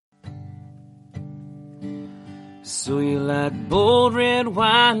So you like bold red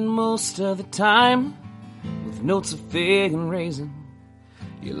wine most of the time, with notes of fig and raisin.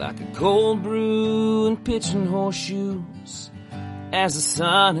 You like a cold brew and pitching horseshoes as the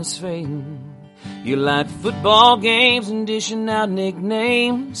sun is fading. You like football games and dishing out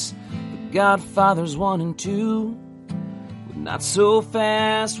nicknames, the Godfathers 1 and 2. But not so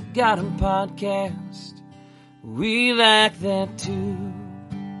fast, we got 'em podcast. We like that too.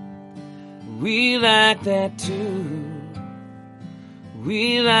 We like that too.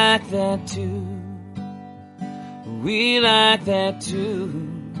 We like that too. We like that too.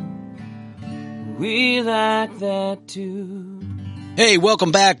 We like that too. Hey,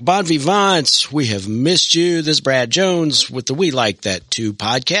 welcome back, Bon Vivants. We have missed you. This is Brad Jones with the We Like That Too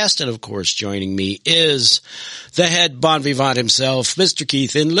podcast. And of course, joining me is the head Bon Vivant himself, Mr.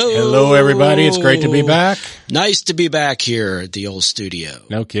 Keith Inlow. Hello, everybody. It's great to be back. Nice to be back here at the old studio.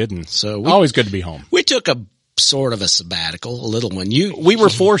 No kidding. So always good to be home. We took a sort of a sabbatical, a little one. We were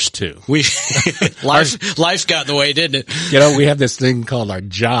forced to. Life got in the way, didn't it? You know, we have this thing called our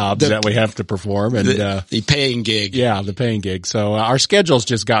jobs that we have to perform, and the paying gig. Yeah, the paying gig. So our schedules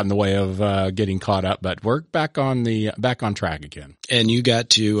just got in the way of getting caught up, but we're back on track again. And you got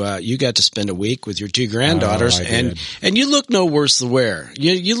to spend a week with your two granddaughters, I and did. and you look no worse the wear.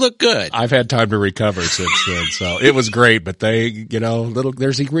 You look good. I've had time to recover since then, so it was great. But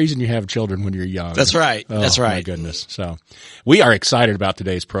there's a reason you have children when you're young. That's right. That's right. My goodness. So we are excited about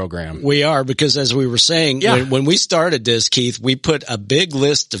today's program. We are, because as we were saying, when we started this, Keith, we put a big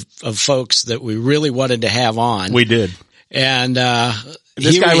list of folks that we really wanted to have on. We did. And,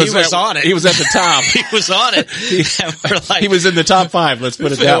 This guy was on it. He was at the top. He was on it. He was in the top 5. Let's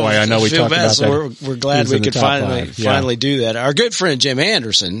put it that way. I know we talked about that. We're glad we could finally do that. Our good friend Jim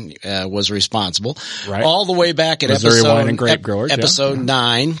Anderson was responsible, right, all the way back at Missouri Wine and Grape Growers, episode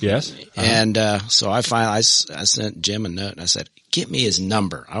 9. Yes, and so I sent Jim a note and I said, "Get me his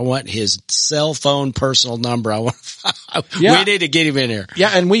number. I want his cell phone personal number. We need to get him in here."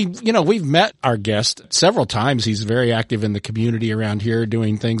 Yeah, and we've met our guest several times. He's very active in the community around here,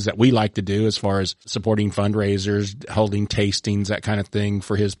 doing things that we like to do as far as supporting fundraisers, holding tastings, that kind of thing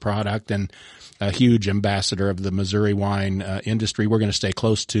for his product, and a huge ambassador of the Missouri wine industry. We're going to stay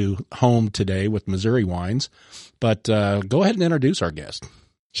close to home today with Missouri wines, but go ahead and introduce our guest.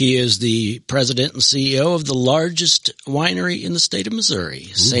 He is the president and CEO of the largest winery in the state of Missouri,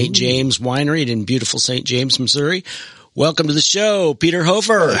 St. James Winery in beautiful St. James, Missouri. Welcome to the show, Peter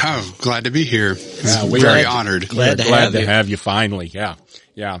Hofer. Oh, glad to be here. We're very honored. Glad to have you finally. Yeah.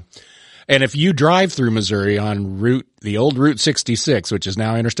 And if you drive through Missouri on the old Route 66, which is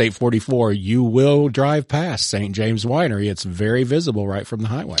now Interstate 44, you will drive past St. James Winery. It's very visible right from the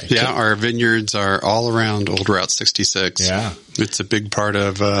highway. Yeah, our vineyards are all around old Route 66. Yeah. It's a big part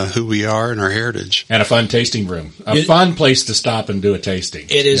of who we are and our heritage. And a fun tasting room. A fun place to stop and do a tasting.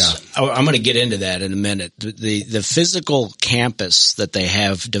 It is. Yeah. I'm going to get into that in a minute. The physical campus that they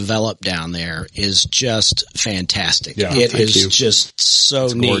have developed down there is just fantastic. Yeah, it is just so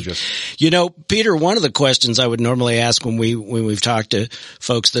it's neat. Gorgeous. You know, Peter, one of the questions I would normally ask when we've talked to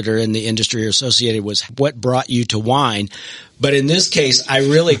folks that are in the industry or associated was, what brought you to wine? But in this case, I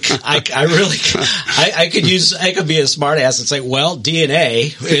could be a smart ass and say, well,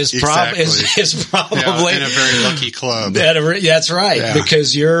 DNA is probably in a very lucky club. That's right.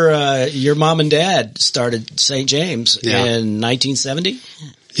 Because your mom and dad started St. James in 1970.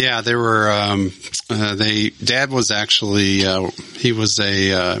 Yeah, they were, Dad was actually, he was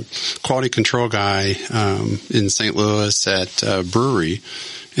a, quality control guy, in St. Louis at a brewery.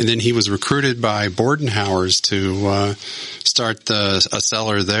 And then he was recruited by Bordenhauer's to, start a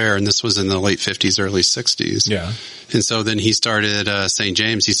cellar there. And this was in the late 50s, early 60s. Yeah. And so then he started, St.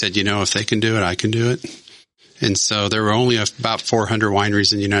 James. He said, if they can do it, I can do it. And so there were only about 400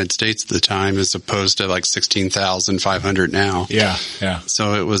 wineries in the United States at the time, as opposed to like 16,500 now. Yeah.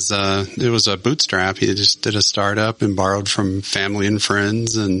 So it was a bootstrap. He just did a startup and borrowed from family and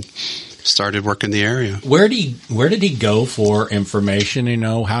friends and started working the area. Where did he go for information?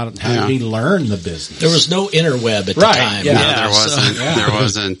 How did he learn the business? There was no interweb at the time. Yeah. No, there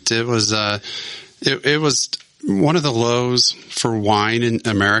wasn't. There wasn't. It was one of the lows for wine in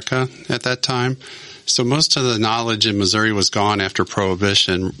America at that time. So most of the knowledge in Missouri was gone after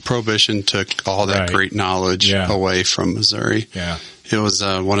Prohibition. Prohibition took all that great knowledge away from Missouri. Yeah. It was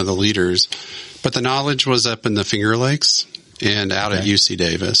one of the leaders. But the knowledge was up in the Finger Lakes and out at UC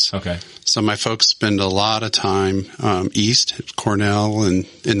Davis. Okay. So my folks spend a lot of time east at Cornell and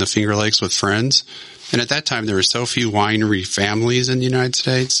in the Finger Lakes with friends. And at that time, there were so few winery families in the United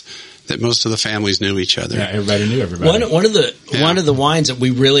States that most of the families knew each other. Yeah, everybody knew everybody. One of the wines that we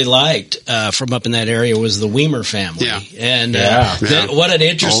really liked from up in that area was the Weimer family. Yeah. And what an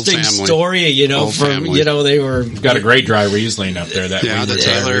interesting story, Old family. they were We've got a great dry Riesling up there.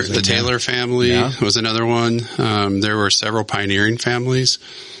 The Taylor family was another one. There were several pioneering families.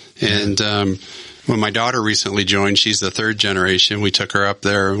 And when my daughter recently joined, she's the third generation. We took her up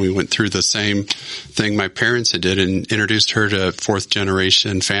there and we went through the same thing my parents had did and introduced her to fourth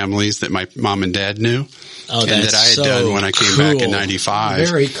generation families that my mom and dad knew. Oh, and that I had done when I came back in 95.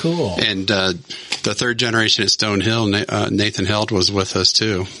 Very cool. And the third generation at Stonehill, Nathan Held was with us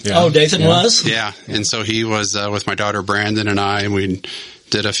too. Yeah. Oh, Nathan was? Yeah. And so he was with my daughter Brandon and I, and we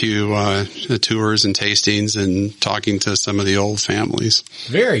did a few tours and tastings and talking to some of the old families.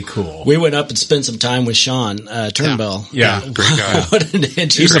 Very cool. We went up and spent some time with Sean Turnbull. Yeah, great guy. What an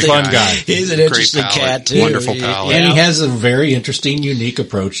interesting, he's a fun guy. He's an interesting cat too. Wonderful palate. And he has a very interesting, unique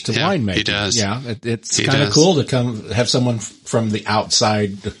approach to winemaking. He does. Yeah, it's kind of cool to have someone from the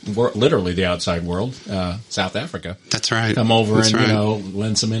outside, literally the outside world, South Africa. That's right. Come over and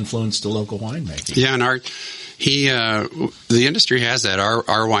lend some influence to local winemaking. Yeah, and the industry has that. Our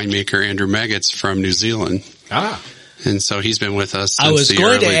winemaker, Andrew Meggett's from New Zealand. And so he's been with us since the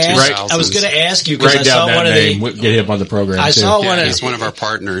early 2000s. I was going to ask you because I saw one of the... Get him on the program, he's one of our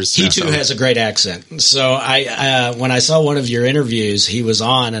partners. He, too, has a great accent. So when I saw one of your interviews, he was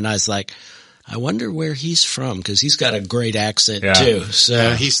on, and I was like, I wonder where he's from, because he's got a great accent, too.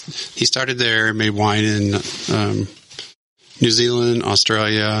 So he started there, made wine in... New Zealand,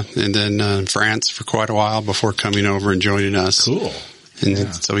 Australia, and then France for quite a while before coming over and joining us. Cool.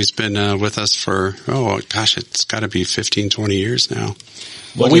 And so he's been with us for, it's got to be 15, 20 years now.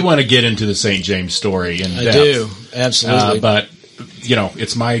 Well, we want to get into the St. James story in depth. I do, absolutely. But,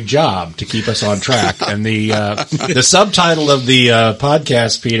 it's my job to keep us on track. And the subtitle of the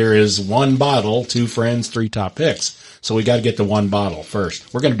podcast, Peter, is One Bottle, Two Friends, Three Top Picks. So we got to get to one bottle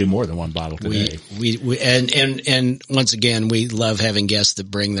first. We're going to do more than one bottle today. And once again, we love having guests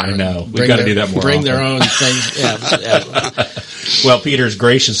that bring their. I know we've got to do that more. Bring often. their own things. Yeah. Well, Peter's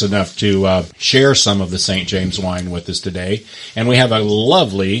gracious enough to share some of the St. James wine with us today, and we have a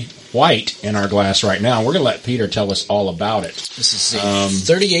lovely white in our glass right now. We're going to let Peter tell us all about it. This is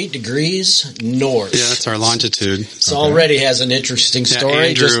 38 degrees north. Yeah, that's our longitude. So already has an interesting story.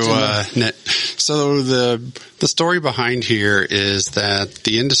 Andrew, so the story behind here is that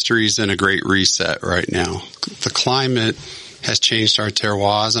the industry's in a great reset right now. The climate has changed our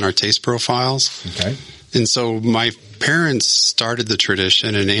terroirs and our taste profiles. Okay. And so my parents started the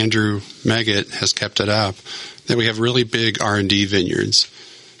tradition, and Andrew Meggett has kept it up, that we have really big R&D vineyards.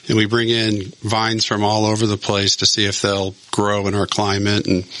 And we bring in vines from all over the place to see if they'll grow in our climate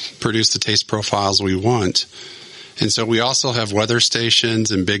and produce the taste profiles we want. And so we also have weather stations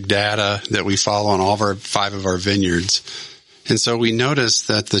and big data that we follow on all of 5 of our vineyards. And so we noticed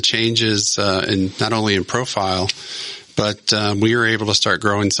that the changes in not only in profile, but we were able to start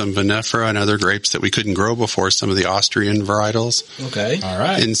growing some vinifera and other grapes that we couldn't grow before, some of the Austrian varietals. Okay. All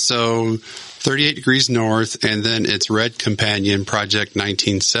right. And so 38 degrees north, and then its Red Companion, Project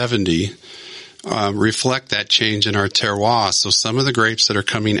 1970, reflect that change in our terroir. So some of the grapes that are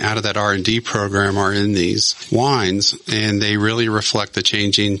coming out of that R&D program are in these wines, and they really reflect the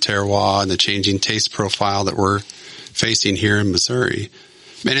changing terroir and the changing taste profile that we're facing here in Missouri.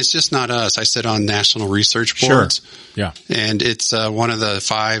 And it's just not us. I sit on national research boards. Sure. Yeah. And it's one of the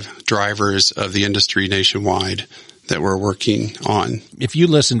 5 drivers of the industry nationwide that we're working on. If you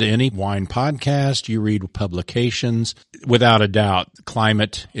listen to any wine podcast, you read publications, without a doubt,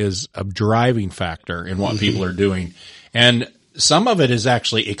 climate is a driving factor in what people are doing. And some of it is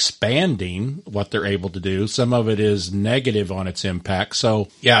actually expanding what they're able to do. Some of it is negative on its impact. So,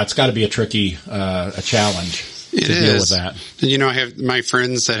 yeah, it's got to be a tricky a challenge to deal with that. And, I have my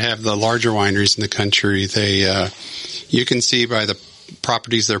friends that have the larger wineries in the country. They, you can see by the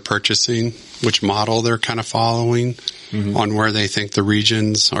properties they're purchasing which model they're kind of following on where they think the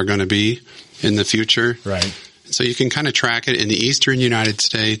regions are going to be in the future. Right. So you can kind of track it in the eastern United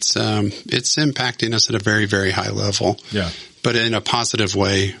States. It's impacting us at a very, very high level. Yeah. But in a positive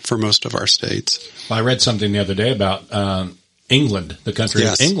way for most of our states. Well, I read something the other day about England. The country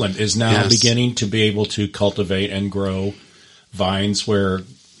of England is now beginning to be able to cultivate and grow vines where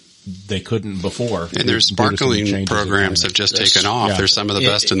they couldn't before. And their sparkling programs have just taken off. Yeah. They're some of the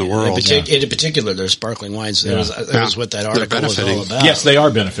best in the world. In particular, their sparkling wines. That was what that article was all about. Yes, they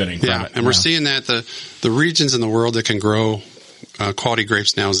are benefiting from it. And we're seeing that the regions in the world that can grow quality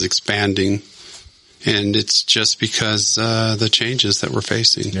grapes now is expanding. And it's just because the changes that we're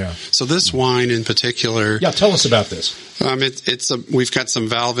facing. Yeah. So this wine in particular, Yeah, tell us about this. we've got some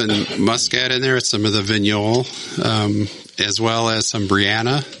Valvin Muscat in there. It's some of the Vignole, as well as some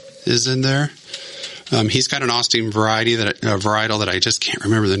Brianna is in there. He's got an Austin varietal that I just can't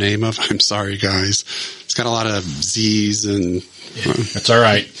remember the name of. I'm sorry, guys. It's got a lot of Z's and. That's all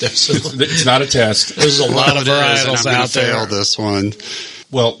right. It's not a test. There's a lot of varietals out there. Fail this one.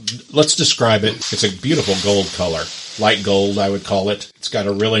 Well, let's describe it. It's a beautiful gold color. Light gold, I would call it. It's got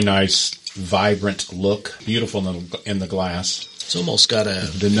a really nice, vibrant look. Beautiful in the glass. It's almost got a.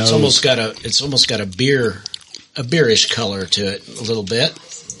 The nose. It's almost got a beerish color to it a little bit.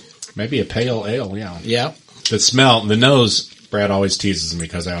 Maybe a pale ale, yeah. Yeah. The smell, the nose, Brad always teases me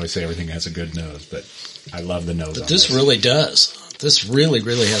because I always say everything has a good nose, but I love the nose on This really does. This really,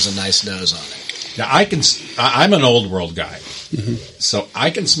 really has a nice nose on it. Now, I'm an old world guy, so I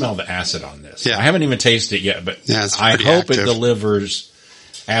can smell the acid on this. Yeah. I haven't even tasted it yet, but I hope it delivers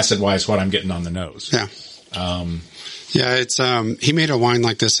acid-wise what I'm getting on the nose. Yeah. It's, he made a wine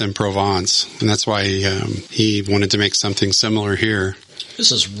like this in Provence, and that's why he wanted to make something similar here.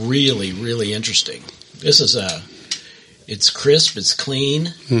 This is really, really interesting. This is it's crisp, it's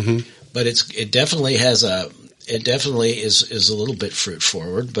clean, but it definitely is a little bit fruit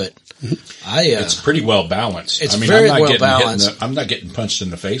forward, but it's pretty well balanced. It's very well balanced. I'm not getting punched in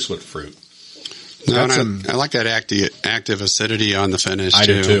the face with fruit. No, and I like that active acidity on the finish. I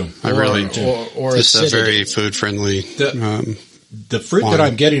do too. I really do. Or it's acidity. a very food friendly. The fruit that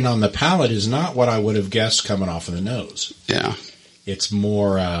I'm getting on the palate is not what I would have guessed coming off of the nose. Yeah, it's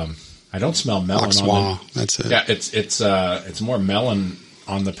more. I don't smell melon on the. That's it. Yeah, it's more melon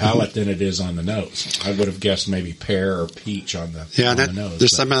on the palate than it is on the nose. I would have guessed maybe pear or peach on the the nose.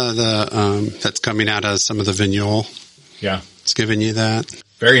 There's some of the that's coming out of some of the Vignole. Yeah, it's giving you that.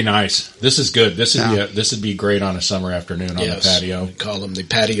 Very nice. This is good. This would be great on a summer afternoon on the patio. We call them the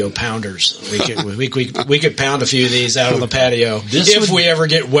patio pounders. We could pound a few of these out on the patio if we ever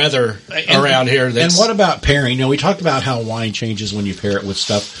get weather around here. And what about pairing? You know, we talked about how wine changes when you pair it with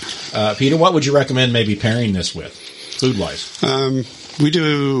stuff. Peter, what would you recommend maybe pairing this with, food wise? We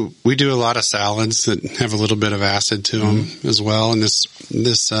do a lot of salads that have a little bit of acid to them as well, and this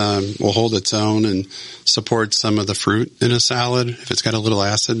will hold its own and support some of the fruit in a salad if it's got a little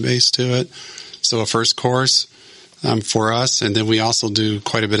acid base to it. So a first course for us, and then we also do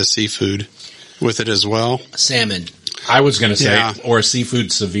quite a bit of seafood with it as well. Salmon. I was going to say, or a seafood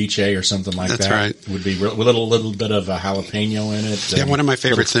ceviche or something like that. That's right. Would be a little bit of a jalapeno in it. Yeah, one of my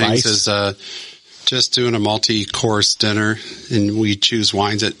favorite things is just doing a multi-course dinner, and we choose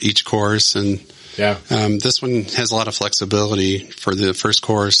wines at each course. And this one has a lot of flexibility for the first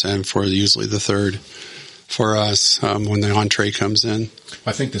course and for usually the third for us when the entree comes in.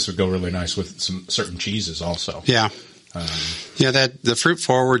 I think this would go really nice with some certain cheeses also. Yeah. That the fruit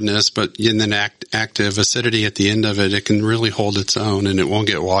forwardness, but in the active acidity at the end of it, it can really hold its own and it won't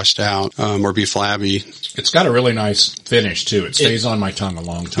get washed out or be flabby. It's got a really nice finish too. It stays on my tongue a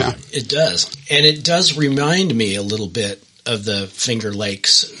long time. Yeah. It does, and it does remind me a little bit of the Finger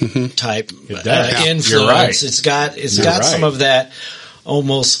Lakes type influence. You're right. It's got some of that.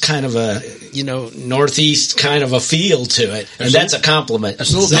 Almost kind of a, northeast kind of a feel to it. And that's a compliment.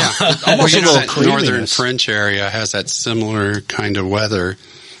 Almost a little northern French area has that similar kind of weather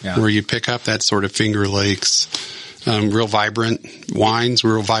where you pick up that sort of Finger Lakes, real vibrant wines,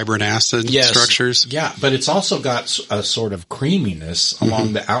 real vibrant acid structures. Yeah, but it's also got a sort of creaminess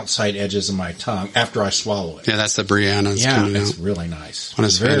along the outside edges of my tongue after I swallow it. Yeah, that's the Brianna. It's really nice.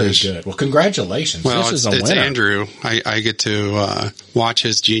 It's very good. Well, congratulations. Well, this is a winner. It's Andrew. I get to watch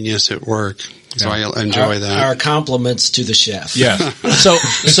his genius at work. So I enjoy that. Our compliments to the chef. Yeah.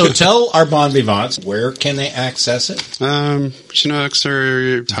 So tell our bon vivants, where can they access it? Chinooks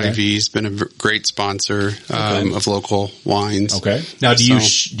or Hy-Vee's been a great sponsor of local wines. Okay. Now, do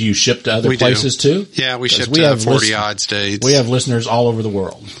you ship to other places too? Yeah, we ship to 40-odd states. We have listeners all over the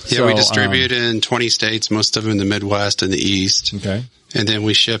world. Yeah, we distribute in 20 states, most of them in the Midwest and the East. Okay. And then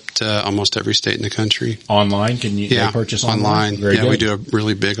we ship to almost every state in the country. Online? Can you purchase online? Very good. We do a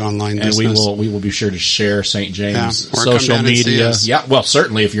really big online business. And we will be sure to share St. James or social come down media. And see us. Yeah, well,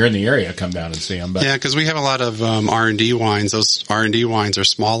 certainly if you're in the area, come down and see them. But because we have a lot of R&D wines. Those R&D wines are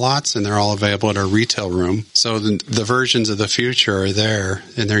small lots, and they're all available at our retail room. So the versions of the future are there,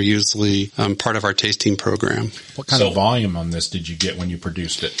 and they're usually part of our tasting program. What kind of volume on this did you get when you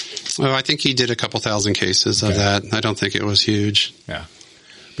produced it? Well, I think he did a couple thousand cases of that. I don't think it was huge. Yeah.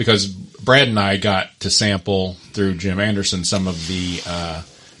 Because Brad and I got to sample through Jim Anderson some of the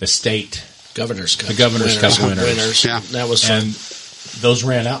estate Governor's Cup. The Governor's Cup winners. Yeah. That was fun. Those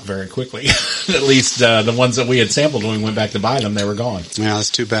ran out very quickly. At least the ones that we had sampled when we went back to buy them, they were gone. Yeah, that's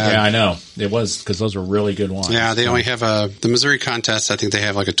too bad. Yeah, I know. It was, because those were really good wines. Yeah, they only have the Missouri contest, I think they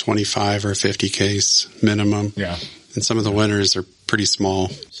have like a 25 or 50 case minimum. Yeah. And some of the winners are pretty small.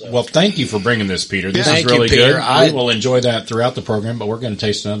 Well, thank you for bringing this, Peter. This Thank is really you, Peter. good. We will enjoy that throughout the program, but we're going to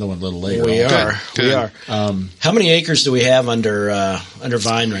taste another one a little later. We on. are. Good. We are. How many acres do we have under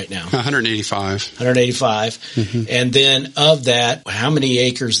vine right now? 185. 185. Mm-hmm. And then of that, how many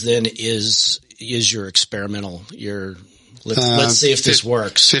acres then is your experimental? Let's see if this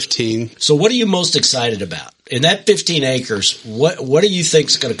works. 15. So what are you most excited about? In that 15 acres, what do you think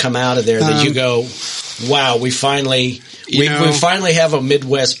is going to come out of there that you go, wow, we finally have a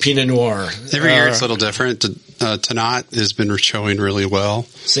Midwest Pinot Noir? Every year it's a little different. Tannat has been showing really well.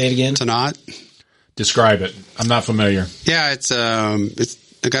 Say it again. Tannat. Describe it. I'm not familiar. Yeah, it's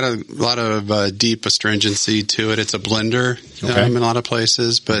got a lot of deep astringency to it. It's a blender in a lot of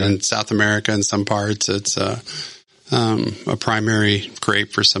places, but in South America in some parts it's a primary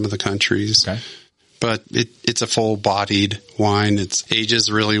grape for some of the countries. Okay. But it's a full-bodied wine. It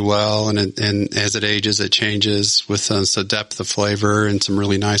ages really well, and as it ages, it changes with some depth of flavor and some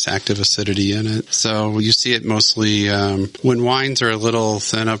really nice active acidity in it. So you see it mostly when wines are a little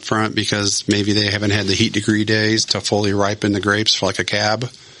thin up front because maybe they haven't had the heat degree days to fully ripen the grapes for like a cab.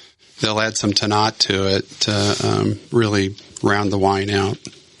 They'll add some Tannat to it to really round the wine out.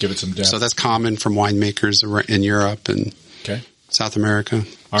 Give it some depth. So that's common from winemakers in Europe and South America.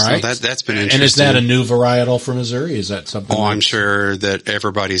 All right. So that's been interesting. And is that a new varietal for Missouri? Is that something? Oh, I'm sure that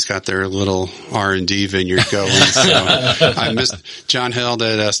everybody's got their little R&D vineyard going. So John Held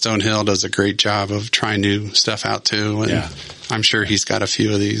at Stonehill does a great job of trying new stuff out too. And I'm sure he's got a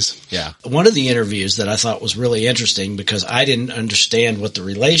few of these. Yeah. One of the interviews that I thought was really interesting because I didn't understand what the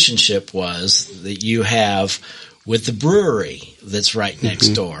relationship was that you have with the brewery that's right next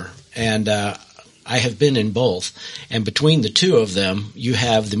door. And, I have been in both, and between the two of them, you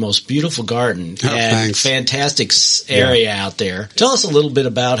have the most beautiful garden and fantastic area out there. Tell us a little bit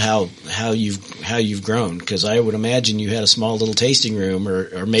about how you've grown, because I would imagine you had a small little tasting room,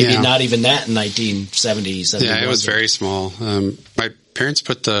 or maybe not even that in 1970, 71. Yeah, it was very small. My parents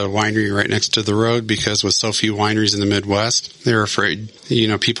put the winery right next to the road because with so few wineries in the Midwest, they were afraid,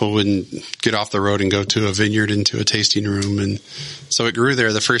 people wouldn't get off the road and go to a vineyard into a tasting room. And so it grew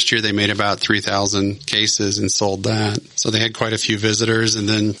there. The first year they made about 3,000 cases and sold that. So they had quite a few visitors. And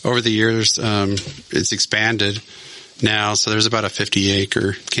then over the years, it's expanded now. So there's about a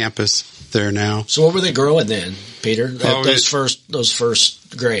 50-acre campus there now. So what were they growing then, Peter? Those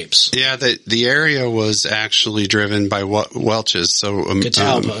first grapes? Yeah, the area was actually driven by Welch's. So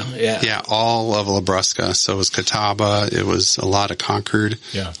Catawba, yeah, all of Labrusca. So it was Catawba. It was a lot of Concord,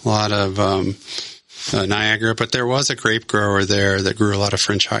 a lot of Niagara. But there was a grape grower there that grew a lot of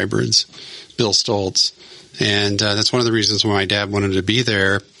French hybrids, Bill Stoltz. And that's one of the reasons why my dad wanted to be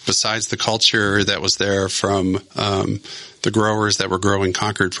there, besides the culture that was there from the growers that were growing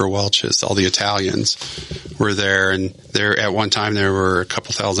Concord for Welch's. All the Italians were there, and there at one time there were a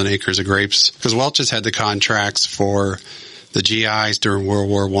couple thousand acres of grapes, because Welch's had the contracts for the GIs during World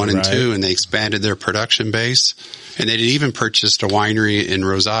War I and II, and they expanded their production base. And they had even purchased a winery in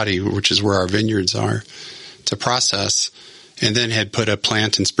Rosati, which is where our vineyards are, to process, and then had put a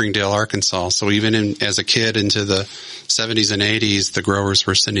plant in Springdale, Arkansas. So even as a kid into the 70s and 80s, the growers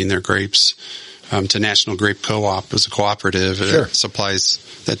were sending their grapes to National Grape Co-op. It was a cooperative that supplies,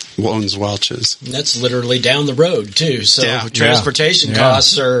 that owns Welch's. That's literally down the road too. So transportation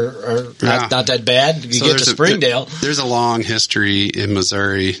costs are not that bad. You get to Springdale. There's a long history in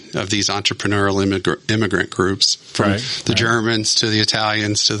Missouri of these entrepreneurial immigrant groups, from the Germans to the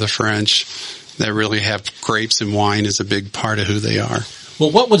Italians to the French, that really have grapes and wine as a big part of who they are.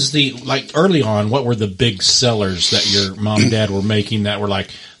 Well, what was early on, what were the big sellers that your mom and dad were making that were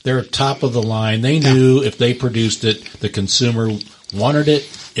they're top of the line? They knew if they produced it, the consumer wanted it.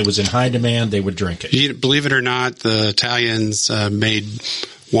 It was in high demand. They would drink it. Believe it or not, the Italians made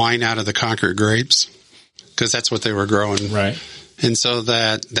wine out of the Concord grapes because that's what they were growing. Right. And so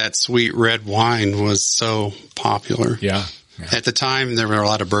that sweet red wine was so popular. Yeah. At the time, there were a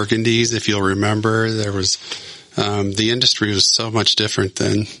lot of Burgundies. If you'll remember, there was the industry was so much different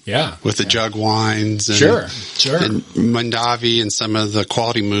then. With the jug wines. And, Sure. And Mondavi and some of the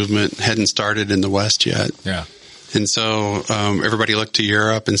quality movement hadn't started in the West yet. Yeah. And so everybody looked to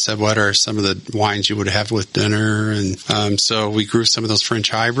Europe and said, what are some of the wines you would have with dinner? And so we grew some of those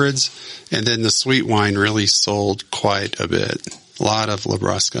French hybrids. And then the sweet wine really sold quite a bit. A lot of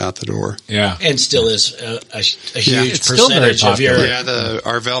Labrusca out the door. Yeah. And still is a huge it's still very percentage of your... Yeah,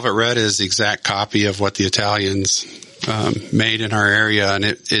 our Velvet Red is the exact copy of what the Italians made in our area, and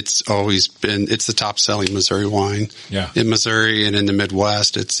it's always been, it's the top selling Missouri wine. Yeah. In Missouri and in the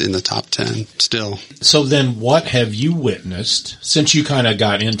Midwest, it's in the top 10 still. So then what have you witnessed since you kind of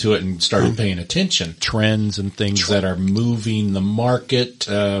got into it and started paying attention? Trends and things that are moving the market,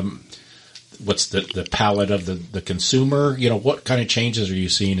 what's the palate of the consumer? What kind of changes are you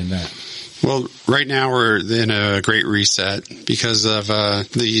seeing in that? Well, right now we're in a great reset because of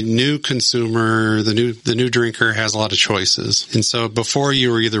the new consumer, the new drinker has a lot of choices. And so before you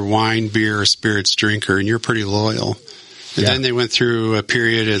were either wine, beer, or spirits drinker, and you're pretty loyal. And then they went through a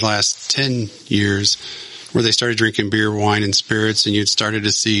period in the last 10 years where they started drinking beer, wine, and spirits, and you'd started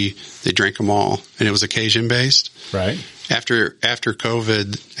to see they drank them all. And it was occasion based. Right. After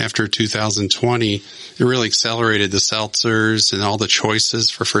COVID, after 2020, it really accelerated the seltzers and all the choices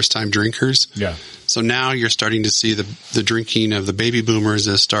for first-time drinkers. Yeah. So now you're starting to see the drinking of the baby boomers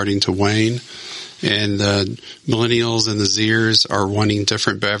is starting to wane, and the millennials and the Zers are wanting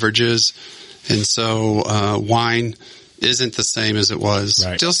different beverages. And so wine isn't the same as it was.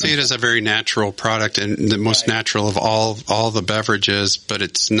 Right. Still see it as a very natural product and the most natural of all the beverages, but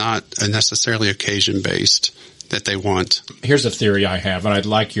it's not necessarily occasion-based that they want. Here's a theory I have, and I'd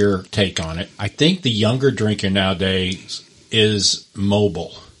like your take on it. I think the younger drinker nowadays is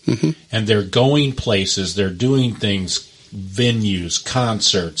mobile, and they're going places, they're doing things, venues,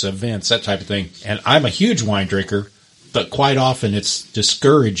 concerts, events, that type of thing. And I'm a huge wine drinker, but quite often it's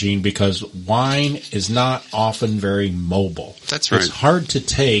discouraging because wine is not often very mobile. That's right. It's hard to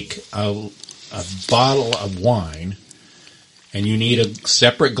take a bottle of wine, and you need a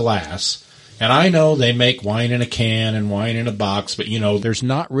separate glass. And I know they make wine in a can and wine in a box, but, there's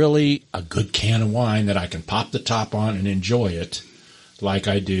not really a good can of wine that I can pop the top on and enjoy it like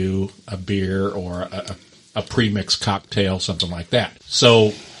I do a beer or a pre-mixed cocktail, something like that.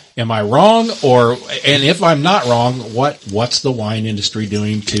 So am I wrong? And if I'm not wrong, what's the wine industry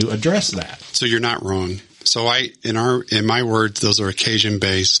doing to address that? So you're not wrong. So in my words, those are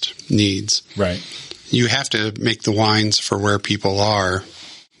occasion-based needs. Right. You have to make the wines for where people are,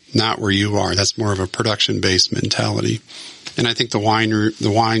 not where you are. That's more of a production-based mentality. And I think the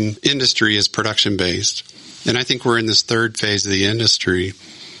wine industry is production-based. And I think we're in this third phase of the industry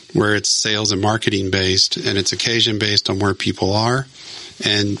where it's sales and marketing-based, and it's occasion-based on where people are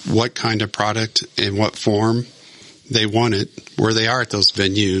and what kind of product and what form they want it, where they are at those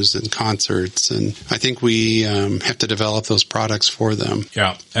venues and concerts. And I think we have to develop those products for them.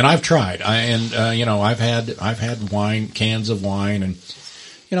 Yeah, and I've tried. I've had wine, cans of wine, and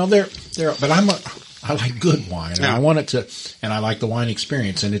but I like good wine, and I want it to, and I like the wine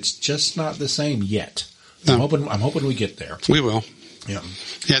experience, and it's just not the same yet. No. I'm hoping we get there. We will. Yeah.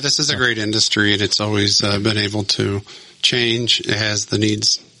 Yeah, this is a great industry, and it's always been able to change as the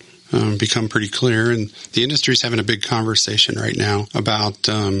needs become pretty clear. And the industry's having a big conversation right now about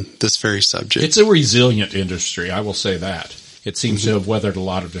this very subject. It's a resilient industry, I will say that. It seems to have weathered a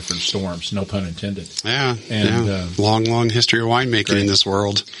lot of different storms, no pun intended. Yeah, long history of winemaking in this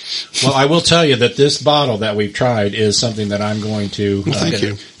world. Well, I will tell you that this bottle that we've tried is something that I'm going to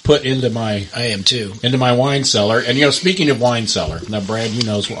put into my into my wine cellar. And speaking of wine cellar, now Brad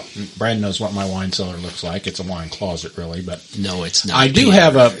knows what my wine cellar looks like. It's a wine closet, really, but no, it's not.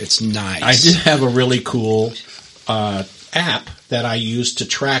 It's nice. I do have a really cool app that I use to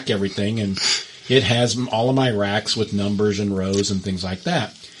track everything, and it has all of my racks with numbers and rows and things like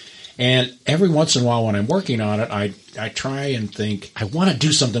that. And every once in a while when I'm working on it, I try and think, I want to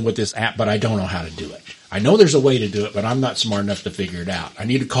do something with this app, but I don't know how to do it. I know there's a way to do it, but I'm not smart enough to figure it out. I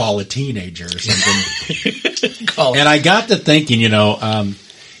need to call a teenager or something. And I got to thinking,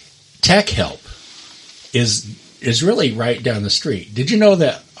 tech help is really right down the street. Did you know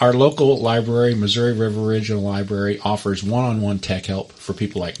that our local library, Missouri River Regional Library, offers one-on-one tech help for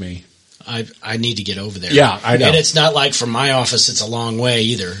people like me? I need to get over there. Yeah, I know. And it's not like from my office, it's a long way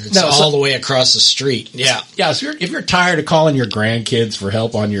either. It's all the way across the street. Yeah. Yeah, so if you're tired of calling your grandkids for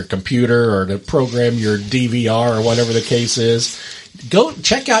help on your computer or to program your DVR or whatever the case is, go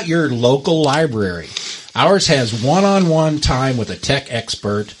check out your local library. Ours has one-on-one time with a tech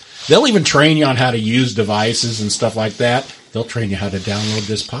expert. They'll even train you on how to use devices and stuff like that. They'll train you how to download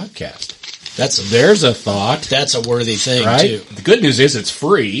this podcast. There's a thought. That's a worthy thing, right? too. The good news is it's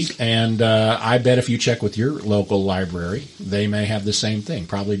free, and I bet if you check with your local library, they may have the same thing.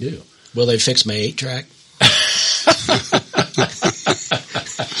 Probably do. Will they fix my 8-track?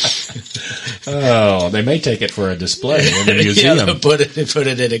 Oh, they may take it for a display in the museum. Yeah, put it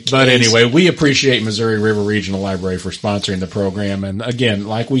in a case. But anyway, we appreciate Missouri River Regional Library for sponsoring the program. And again,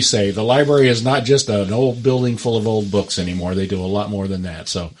 like we say, the library is not just an old building full of old books anymore. They do a lot more than that.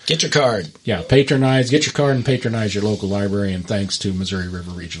 So get your card. Yeah, get your card and patronize your local library. And thanks to Missouri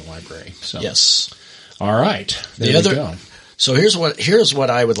River Regional Library. So yes. All right. There we go. So here's what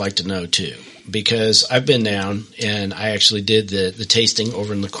I would like to know too, because I've been down and I actually did the tasting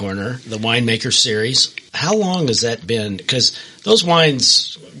over in the corner, the Winemaker series. How long has that been? Because those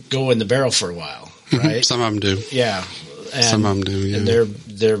wines go in the barrel for a while, right? Some of them do. Yeah. And, some of them do, yeah. And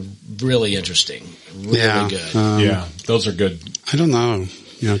they're really interesting. Really good. Yeah, those are good. I don't know.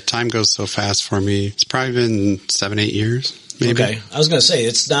 Time goes so fast for me. It's probably been 7-8 years. Maybe. Okay. I was going to say,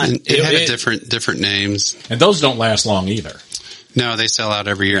 it's not... And it had different names. And those don't last long either. No, they sell out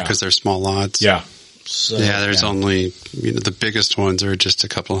every year because they're small lots. Yeah. So, there's only, the biggest ones are just a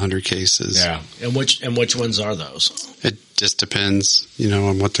couple hundred cases. Yeah. And which ones are those? It just depends,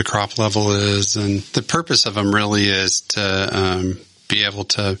 on what the crop level is. And the purpose of them really is to be able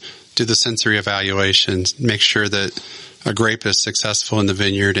to do the sensory evaluations, make sure that a grape is successful in the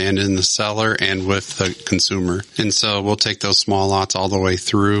vineyard and in the cellar and with the consumer. And so we'll take those small lots all the way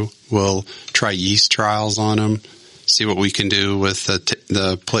through. We'll try yeast trials on them, see what we can do with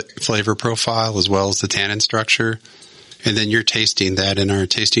the flavor profile as well as the tannin structure. And then you're tasting that in our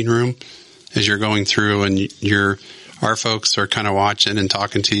tasting room as you're going through, and our folks are kind of watching and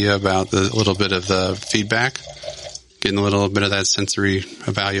talking to you about a little bit of the feedback, getting a little bit of that sensory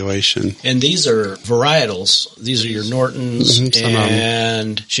evaluation. And these are varietals. These are your Nortons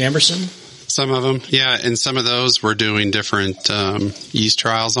and Chamberson? Some of them, yeah. And some of those we're doing different yeast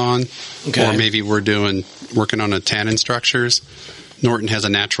trials on. Okay. Or maybe we're working on a tannin structures. Norton has a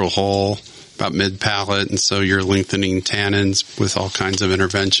natural hull about mid-palate, and so you're lengthening tannins with all kinds of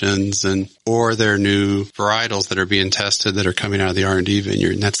interventions. Or there are new varietals that are being tested that are coming out of the R&D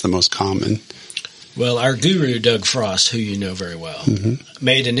vineyard, and that's the most common. Well, our guru, Doug Frost, who you know very well,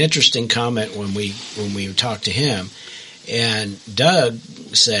 made an interesting comment when we talked to him. And Doug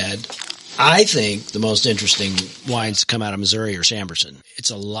said, I think the most interesting wines to come out of Missouri are Chamberson. It's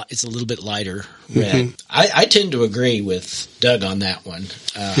a little bit lighter red. I tend to agree with Doug on that one.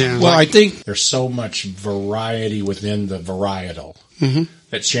 I think there's so much variety within the varietal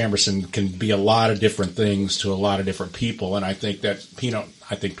that Chamberson can be a lot of different things to a lot of different people. And I think that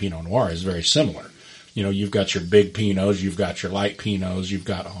Pinot Noir is very similar. You've got your big Pinots, you've got your light Pinots, you've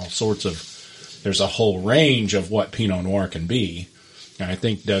got all sorts of, there's a whole range of what Pinot Noir can be. And I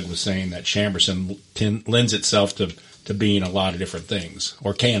think Doug was saying that Chamberson lends itself to being a lot of different things,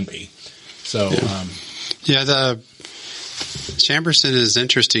 or can be. So, the Chamberson is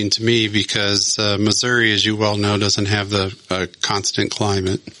interesting to me because Missouri, as you well know, doesn't have the constant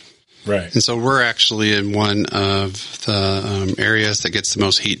climate. Right. And so we're actually in one of the areas that gets the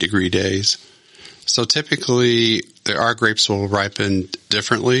most heat degree days. So typically, our grapes will ripen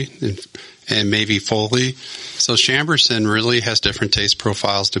differently and maybe fully. So Chamberson really has different taste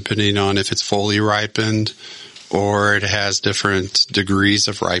profiles depending on if it's fully ripened or it has different degrees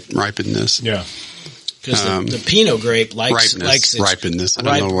of ripeness. Yeah. Because the Pinot grape likes ripenness.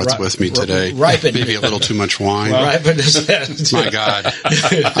 I don't know what's with me today. Maybe a little too much wine. Ripenness. My God.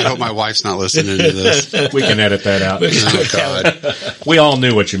 I hope my wife's not listening to this. We can edit that out. Oh, God. We all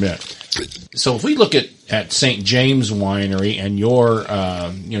knew what you meant. So if we look at St. James Winery and your,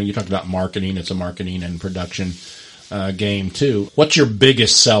 you talked about marketing. It's a marketing and production game too. What's your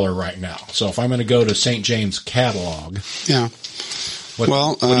biggest seller right now? So if I'm going to go to St. James catalog, what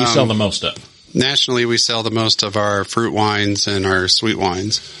do you sell the most of? Nationally, we sell the most of our fruit wines and our sweet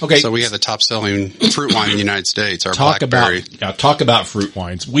wines. Okay. So we have the top-selling fruit wine in the United States, our blackberry. Talk about fruit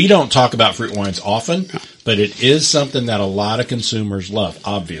wines. We don't talk about fruit wines often, but it is something that a lot of consumers love,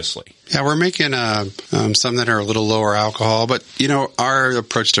 obviously. Yeah, we're making some that are a little lower alcohol, but, our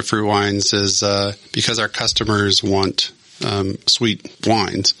approach to fruit wines is because our customers want sweet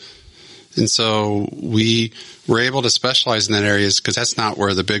wines. And so we were able to specialize in that areas because that's not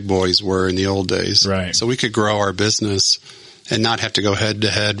where the big boys were in the old days. Right. So we could grow our business and not have to go head to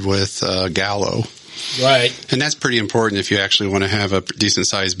head with Gallo. Right. And that's pretty important if you actually want to have a decent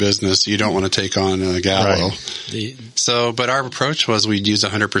sized business. You don't want to take on Gallo. Right. But our approach was we'd use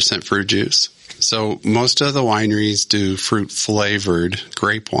 100% fruit juice. So most of the wineries do fruit flavored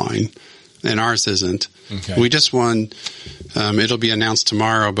grape wine, and ours isn't. Okay. We just won, it'll be announced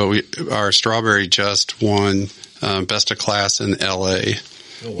tomorrow, but our strawberry just won Best of Class in LA,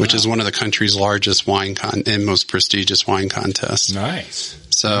 which is one of the country's largest wine and most prestigious wine contests. Nice.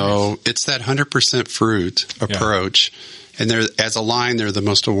 So it's that 100% fruit approach. And they're, as a line, they're the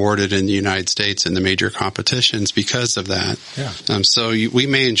most awarded in the United States in the major competitions because of that. Yeah. So we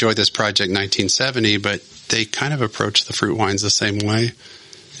may enjoy this project 1970, but they kind of approach the fruit wines the same way.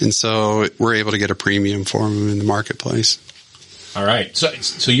 And so we're able to get a premium for them in the marketplace. All right.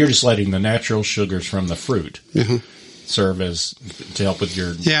 So you're just letting the natural sugars from the fruit serve as to help with your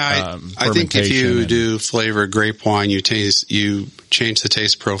I think if you do flavored grape wine, you change the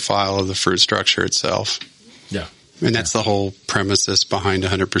taste profile of the fruit structure itself. Yeah. And that's the whole premises behind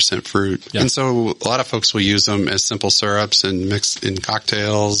 100% fruit. Yeah. And so a lot of folks will use them as simple syrups and mix in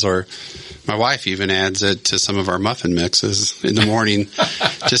cocktails, or my wife even adds it to some of our muffin mixes in the morning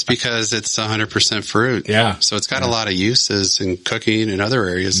just because it's 100% fruit. Yeah. So it's got a lot of uses in cooking and other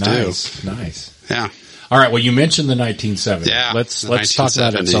areas too. Nice. Yeah. All right. Well, you mentioned the 1970s. Yeah. Let's talk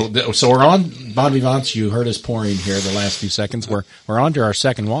about it. So we're on Bon Vivants. You heard us pouring here the last few seconds. We're on to our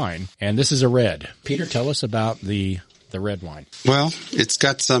second wine, and this is a red. Peter, tell us about the red wine. Well, it's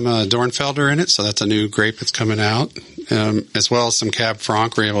got some Dornfelder in it, so that's a new grape that's coming out, as well as some Cab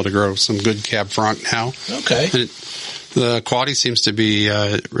Franc. We're able to grow some good Cab Franc now. Okay. And the quality seems to be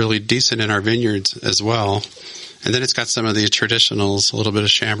really decent in our vineyards as well. And then it's got some of the traditionals, a little bit of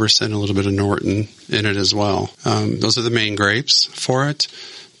Chamberson, a little bit of Norton in it as well. Those are the main grapes for it.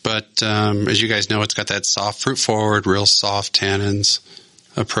 But as you guys know, it's got that soft fruit forward, real soft tannins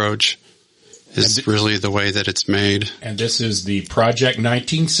approach. Is really the way that it's made. And this is the Project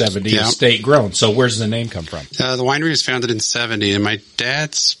 1970 estate grown. So where's the name come from? The winery was founded in 70, and my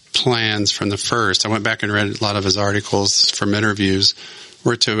dad's plans from the first, I went back and read a lot of his articles from interviews,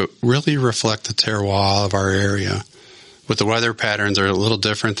 were to really reflect the terroir of our area. With the weather patterns are a little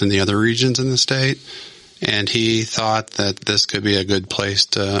different than the other regions in the state, and he thought that this could be a good place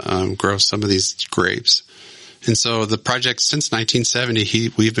to grow some of these grapes. And so the project, since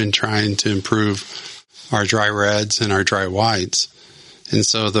 1970, we've been trying to improve our dry reds and our dry whites. And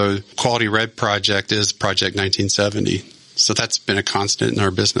so the Quality Red project is Project 1970. So that's been a constant in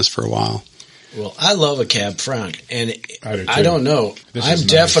our business for a while. Well, I love a Cab Franc, and I don't know. I'm nice.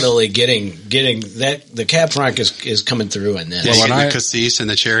 definitely getting that. The Cab Franc is coming through in this. Yeah, the cassis and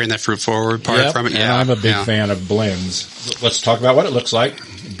the cherry and that fruit forward part from it. Yeah, and I'm a big fan of blends. Let's talk about what it looks like.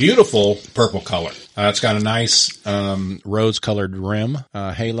 Beautiful purple color. It's got a nice rose-colored rim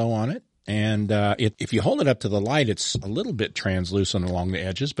halo on it. And if you hold it up to the light, it's a little bit translucent along the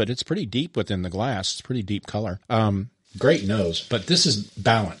edges, but it's pretty deep within the glass. It's pretty deep color. Great nose, but this is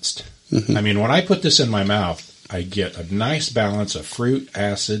balanced. Mm-hmm. I mean, when I put this in my mouth, I get a nice balance of fruit,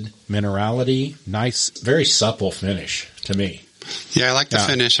 acid, minerality, nice, very supple finish to me. Yeah, I like the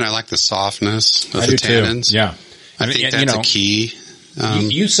finish, and I like the softness of the tannins. Too. Yeah. I think that's a key.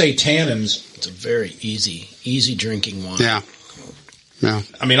 You say tannins. It's a very easy drinking wine. Yeah. Yeah.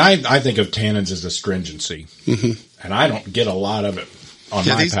 I mean, I think of tannins as astringency, and I don't get a lot of it on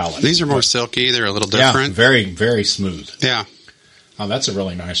my palate. These are more silky. They're a little different. Yeah, very, very smooth. Yeah. Oh, that's a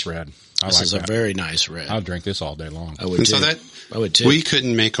really nice red. This is a very nice red. I'll drink this all day long. I would too. We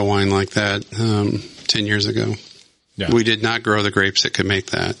couldn't make a wine like that 10 years ago. Yeah. We did not grow the grapes that could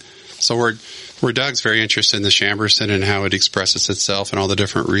make that. So where Doug's very interested in the Chamberson and how it expresses itself in all the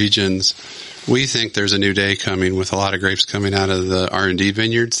different regions, we think there's a new day coming with a lot of grapes coming out of the R&D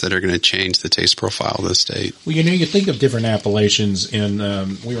vineyards that are going to change the taste profile of the state. Well, you think of different appellations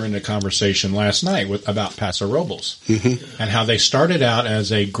we were in a conversation last night about Paso Robles and how they started out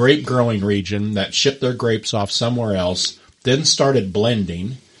as a grape growing region that shipped their grapes off somewhere else, then started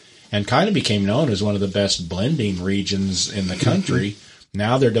blending and kind of became known as one of the best blending regions in the country.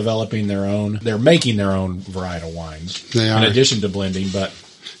 Now they're developing they're making their own varietal wines. They are. In addition to blending, but.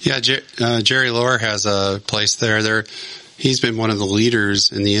 Yeah, Jerry Lohr has a place there. He's been one of the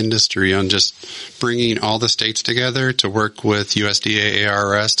leaders in the industry on just bringing all the states together to work with USDA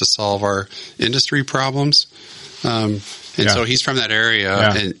ARS to solve our industry problems. So he's from that area,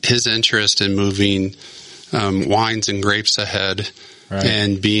 and his interest in moving wines and grapes ahead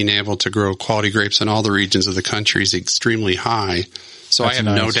and being able to grow quality grapes in all the regions of the country is extremely high. So I have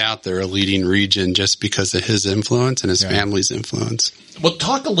no doubt they're a leading region just because of his influence and his family's influence. Well,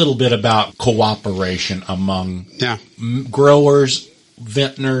 talk a little bit about cooperation among growers,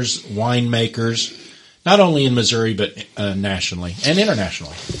 vintners, winemakers, not only in Missouri but nationally and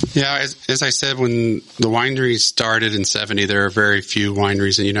internationally. Yeah, as I said, when the winery started in 70, there are very few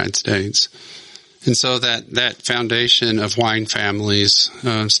wineries in the United States. And so that foundation of wine families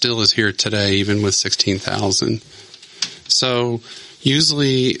still is here today, even with 16,000. So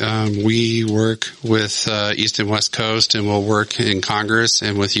usually we work with East and West Coast, and we'll work in Congress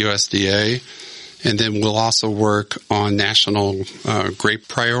and with USDA. And then we'll also work on national grape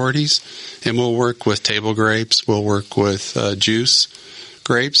priorities. And we'll work with table grapes. We'll work with juice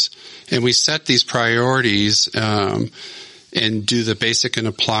grapes. And we set these priorities and do the basic and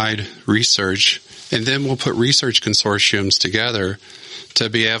applied research. And then we'll put research consortiums together to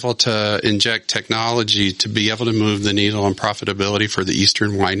be able to inject technology to be able to move the needle on profitability for the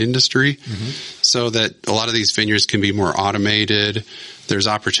Eastern wine industry, so that a lot of these vineyards can be more automated. There's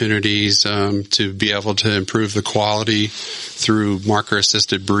opportunities to be able to improve the quality through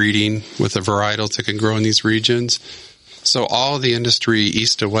marker-assisted breeding with the varietals that can grow in these regions. So all of the industry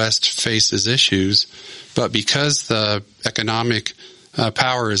east to west faces issues, but because the economic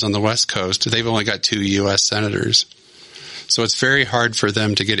power is on the West Coast, they've only got 2 U.S. senators. So it's very hard for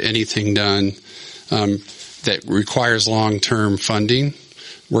them to get anything done that requires long-term funding,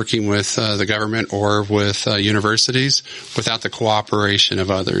 working with the government or with universities, without the cooperation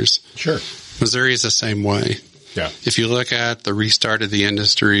of others. Sure. Missouri is the same way. Yeah. If you look at the restart of the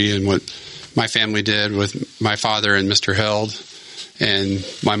industry and what my family did with my father and Mr. Held and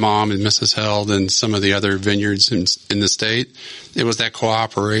my mom and Mrs. Held and some of the other vineyards in the state, it was that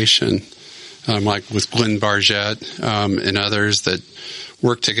cooperation. Like with Glenn Bargett and others that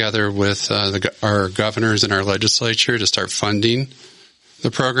work together with our governors and our legislature to start funding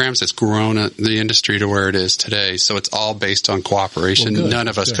the programs. It's grown the industry to where it is today. So it's all based on cooperation. Well, none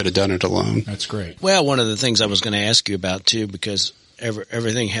of us could have done it alone. That's great. Well, one of the things I was going to ask you about too, because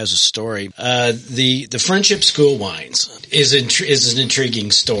everything has a story. The Friendship School wines is an intriguing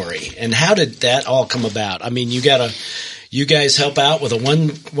story. And how did that all come about? I mean, you guys help out with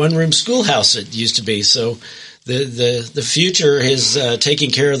a one room schoolhouse it used to be. So the future is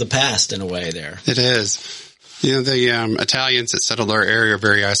taking care of the past in a way there. It is. You know, the Italians that settled our area are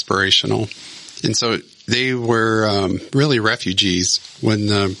very aspirational. And so they were really refugees. When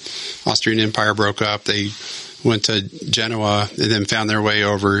the Austrian Empire broke up, they went to Genoa and then found their way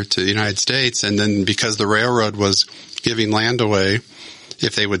over to the United States. And then because the railroad was giving land away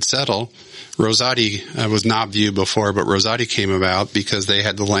if they would settle, Rosati was not viewed before, but Rosati came about because they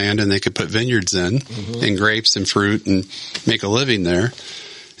had the land and they could put vineyards in and grapes and fruit and make a living there.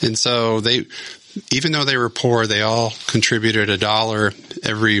 And so even though they were poor, they all contributed $1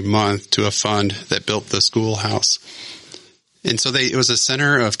 every month to a fund that built the schoolhouse. And so it was a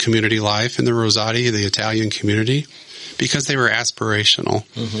center of community life in the Rosati, the Italian community, because they were aspirational.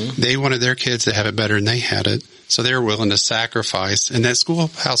 They wanted their kids to have it better than they had it. So they were willing to sacrifice. And that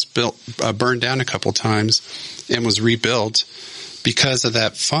schoolhouse burned down a couple times and was rebuilt because of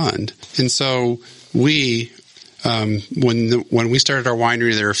that fund. And so we, when we started our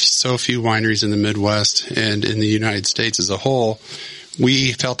winery, there are so few wineries in the Midwest and in the United States as a whole.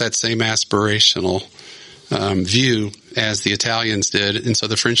 We felt that same aspirational view as the Italians did. And so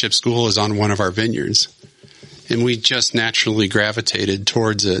the Friendship School is on one of our vineyards. And we just naturally gravitated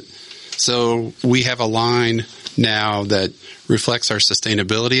towards it. So we have a line now that reflects our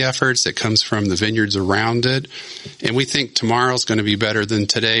sustainability efforts that comes from the vineyards around it. And we think tomorrow's going to be better than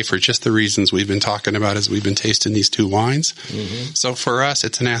today for just the reasons we've been talking about as we've been tasting these 2 wines. So for us,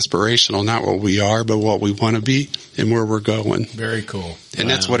 it's an aspirational, not what we are, but what we want to be and where we're going. Very cool. And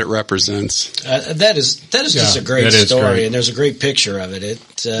that's what it represents. That is just a great story, great. And there's a great picture of it.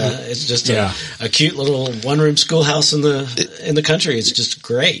 It's just a cute little one-room schoolhouse in the country. It's just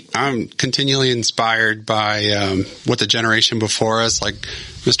great. I'm continually inspired by what the generation before us, like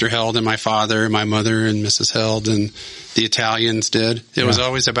Mr. Held and my father, my mother and Mrs. Held and the Italians did. It was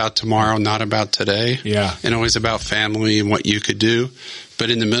always about tomorrow, not about today. Yeah. And always about family and what you could do.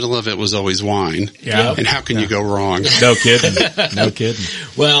 But in the middle of it was always wine. Yeah. And how can you go wrong? No kidding. No kidding.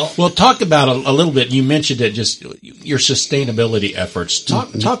 Well, talk about a little bit. You mentioned it, just your sustainability efforts.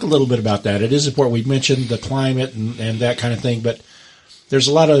 Talk a little bit about that. It is important. We mentioned the climate and that kind of thing, but there's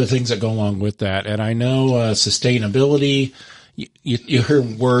a lot of other things that go along with that. And I know sustainability, you hear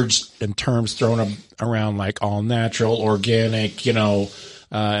words and terms thrown around like all natural, organic,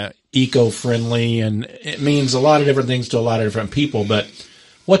 eco-friendly, and it means a lot of different things to a lot of different people. But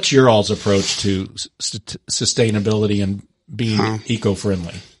what's your all's approach to sustainability and being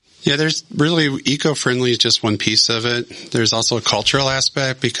eco-friendly? Yeah, there's really eco-friendly is just one piece of it. There's also a cultural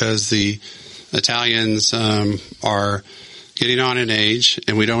aspect because the Italians are getting on in age,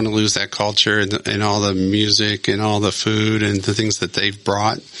 and we don't want to lose that culture and all the music and all the food and the things that they've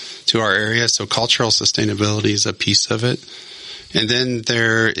brought to our area. So cultural sustainability is a piece of it. And then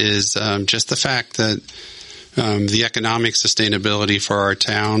there is just the fact that the economic sustainability for our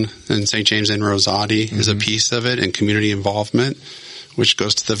town in St. James and Rosati is a piece of it, and community involvement, which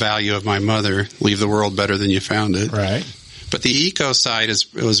goes to the value of my mother, leave the world better than you found it. Right. But the eco side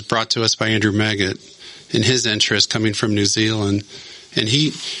was brought to us by Andrew Meggett in his interest coming from New Zealand. And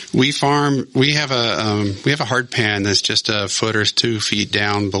we have a hard pan that's just a foot or 2 feet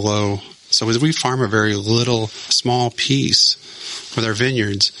down below. So we farm a very small piece with our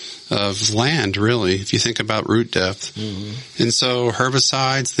vineyards of land, really, if you think about root depth. Mm-hmm. And so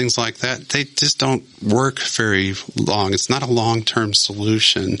herbicides, things like that, they just don't work very long. It's not a long-term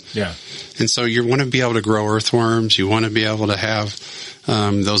solution. Yeah. And so you want to be able to grow earthworms. You want to be able to have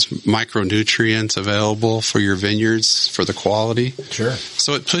those micronutrients available for your vineyards for the quality. Sure.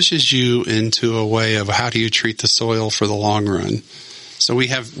 So it pushes you into a way of how do you treat the soil for the long run. So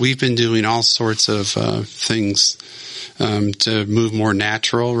we've been doing all sorts of things to move more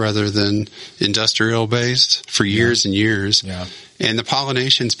natural rather than industrial based for years and years. Yeah. And the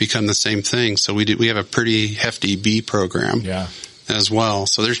pollinations become the same thing. So we have a pretty hefty bee program as well.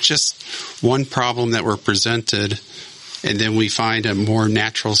 So there's just one problem that we're presented, and then we find a more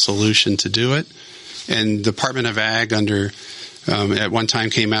natural solution to do it. And the Department of Ag at one time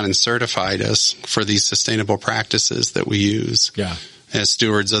came out and certified us for these sustainable practices that we use. Yeah. As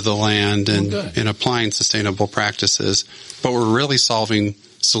stewards of the land and applying sustainable practices. But we're really solving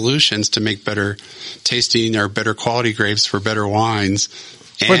solutions to make better tasting or better quality grapes for better wines.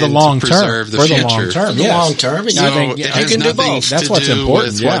 For the long term. For the long term. For the long term. So I think you can do both. That's what's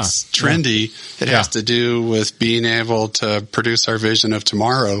important. With what's trendy. It has to do with being able to produce our vision of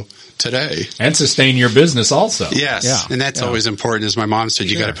tomorrow today. And sustain your business also. Yes. Yeah. And that's always important. As my mom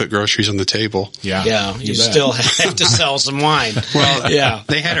said, you got to put groceries on the table. Yeah. Yeah. You still have to sell some wine. Well,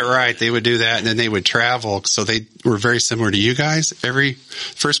 they had it right. They would do that, and then they would travel. So they were very similar to you guys. Every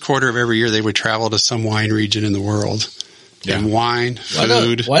first quarter of every year, they would travel to some wine region in the world. Yeah. And wine,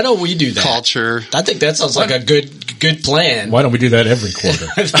 food. Why don't we do that? Culture. I think that sounds like a good plan. Why don't we do that every quarter?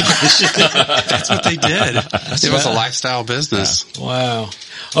 That's what they did. It was a lifestyle business. Yeah. Wow.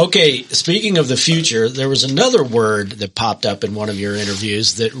 Okay, speaking of the future, there was another word that popped up in one of your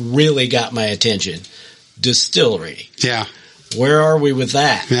interviews that really got my attention. Distillery. Yeah. Where are we with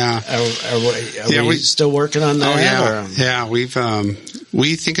that? Yeah. Are we still working on that? Oh, yeah. Yeah,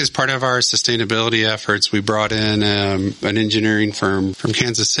 we think as part of our sustainability efforts, we brought in an engineering firm from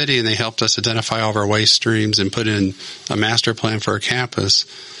Kansas City, and they helped us identify all of our waste streams and put in a master plan for our campus.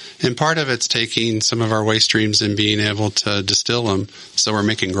 And part of it's taking some of our waste streams and being able to distill them. So we're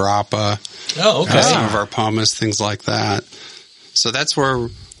making grappa. Oh, okay. Some of our pomace, things like that. So that's where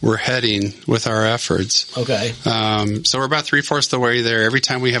we're heading with our efforts. Okay. So we're about 3/4 the way there. Every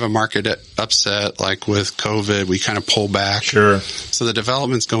time we have a market upset, like with COVID, we kind of pull back. Sure. So the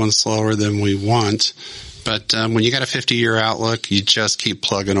development's going slower than we want. But when you got a 50-year outlook, you just keep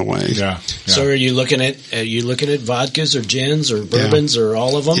plugging away. Yeah. So are you looking at vodkas or gins or bourbons or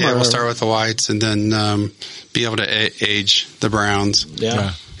all of them? Yeah, or? We'll start with the whites and then be able to age the browns.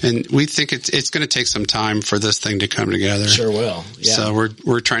 Yeah. And we think it's going to take some time for this thing to come together. Sure will. Yeah. So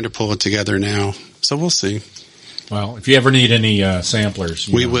we're trying to pull it together now. So we'll see. Well, if you ever need any samplers,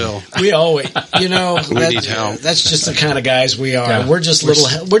 we will. We always, we need help. That's just the kind of guys we are. Yeah. We're just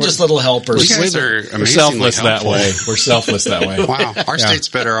little helpers. You guys are we're selfless helpful. that way. We're selfless that way. Wow, our state's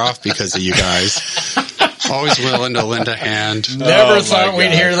better off because of you guys. Always willing to lend a hand. Never thought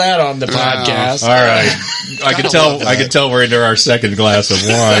we'd hear that on the podcast. All right, I can tell we're into our second glass of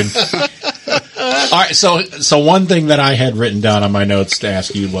wine. All right, so one thing that I had written down on my notes to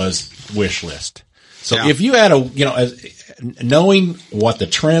ask you was wish list. So if you had knowing what the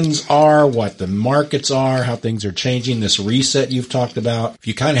trends are, what the markets are, how things are changing, this reset you've talked about, if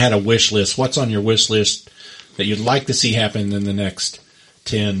you kind of had a wish list, what's on your wish list that you'd like to see happen in the next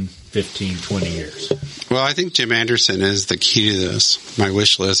 10, 15, 20 years? Well, I think Jim Anderson is the key to this, my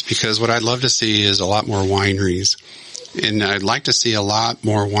wish list, because what I'd love to see is a lot more wineries. And I'd like to see a lot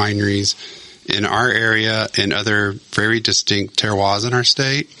more wineries in our area and other very distinct terroirs in our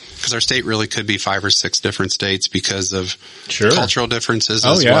state. Because our state really could be 5 or 6 different states because of cultural differences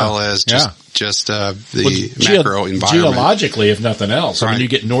as well as just the macro environment. Geologically, if nothing else. I mean, you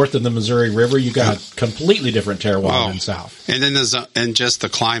get north of the Missouri River, you got a completely different terroir than south. And then just the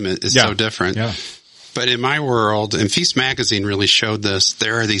climate is so different. Yeah. But in my world, and Feast Magazine really showed this,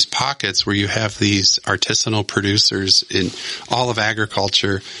 there are these pockets where you have these artisanal producers in all of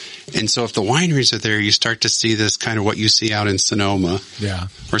agriculture. And so if the wineries are there, you start to see this kind of what you see out in Sonoma. Yeah.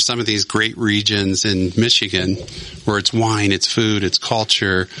 Or some of these great regions in Michigan where it's wine, it's food, it's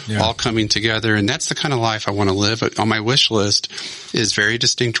culture, all coming together. And that's the kind of life I want to live. On my wish list is very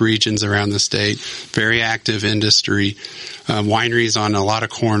distinct regions around the state, very active industry, wineries on a lot of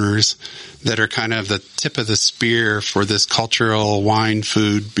corners that are kind of the tip of the spear for this cultural wine,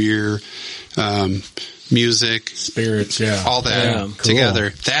 food, beer, music, spirits, yeah, all that yeah, cool.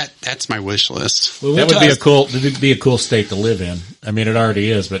 together. That's my wish list. Well, that would be a cool state to live in. I mean, it already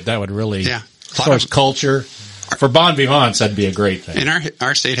is, but that would really, as far as culture, for Bon Vivants, that'd be a great thing. And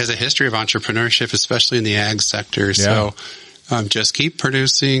our state has a history of entrepreneurship, especially in the ag sector. Yeah. So just keep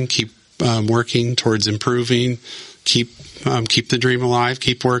producing, keep working towards improving, keep the dream alive,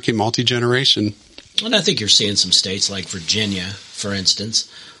 keep working multi-generation. And I think you're seeing some states like Virginia, for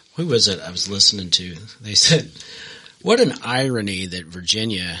instance. Who was it I was listening to? They said, what an irony that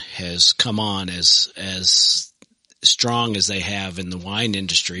Virginia has come on as strong as they have in the wine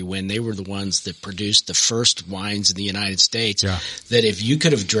industry when they were the ones that produced the first wines in the United States. Yeah. That if you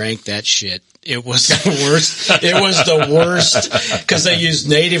could have drank that shit, it was the worst. It was the worst because they used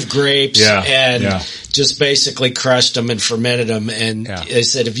native grapes and just basically crushed them and fermented them. And they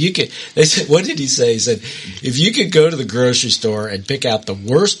said, what did he say? He said, if you could go to the grocery store and pick out the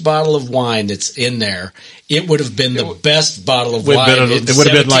worst bottle of wine that's in there, it would have been the best bottle of wine. It would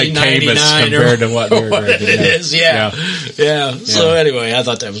have been like Caymus compared to what it is. Yeah. So anyway, I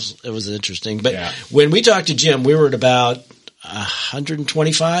thought it was interesting. But when we talked to Jim, we were at about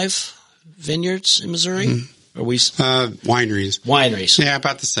 125 vineyards in Missouri. Mm-hmm. Are we wineries? Yeah,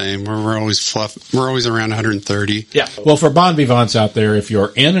 about the same. We're always around 130. Yeah. Well, for Bon Vivants out there, if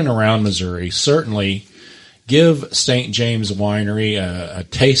you're in and around Missouri, certainly give St. James Winery a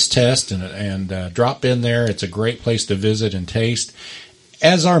taste test and drop in there. It's a great place to visit and taste,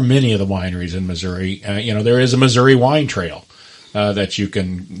 as are many of the wineries in Missouri. There is a Missouri wine trail that you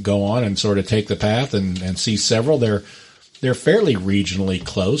can go on and sort of take the path and see several. They're fairly regionally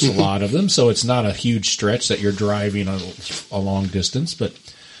close, a lot of them, so it's not a huge stretch that you're driving a long distance. But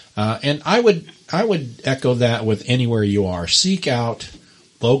and I would echo that with anywhere you are. Seek out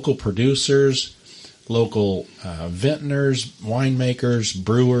local producers, local vintners, winemakers,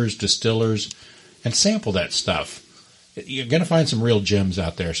 brewers, distillers, and sample that stuff. You're going to find some real gems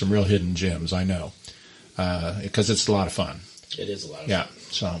out there, some real hidden gems, I know, because it's a lot of fun. It is a lot of fun. Yeah,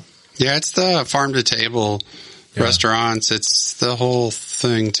 so. Yeah, it's the farm-to-table restaurants. It's the whole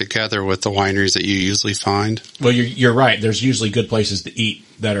thing together with the wineries that you usually find. Well, you're right. There's usually good places to eat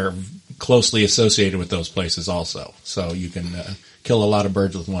that are closely associated with those places also. So you can kill a lot of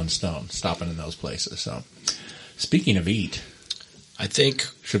birds with one stone stopping in those places. So speaking of eat, I think...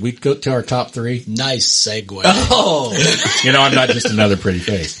 Should we go to our top three? Nice segue. Oh! I'm not just another pretty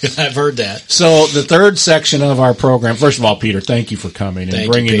face. I've heard that. So the third section of our program, first of all, Peter, thank you for coming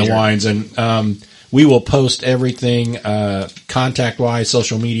and bringing the wines. And we will post everything contact-wise,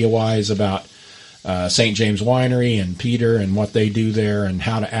 social media-wise about St. James Winery and Peter and what they do there and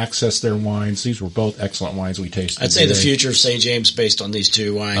how to access their wines. These were both excellent wines we tasted. I'd say the future of St. James based on these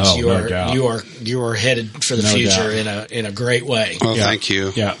two wines. Oh, no doubt. You are headed for the future in a great way. Well, thank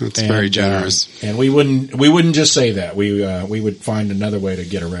you. Yeah, it's very generous. And we wouldn't just say that. We would find another way to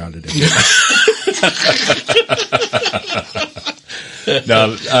get around it.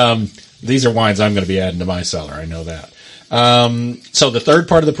 No. These are wines I'm going to be adding to my cellar. I know that. So the third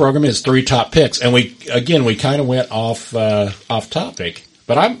part of the program is 3 top picks. And we kind of went off topic,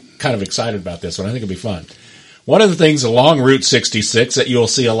 but I'm kind of excited about this one. I think it'll be fun. One of the things along Route 66 that you'll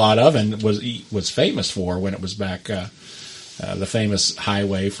see a lot of and was famous for when it was back, the famous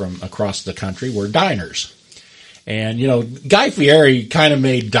highway from across the country were diners. And, Guy Fieri kind of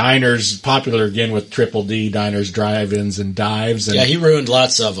made diners popular again with Triple D, diners, drive-ins, and dives. And, he ruined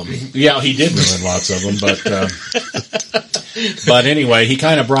lots of them. Yeah, he did ruin lots of them. But anyway, he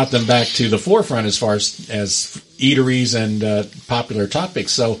kind of brought them back to the forefront as far as eateries and popular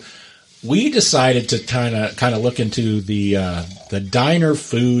topics. So we decided to kind of look into the diner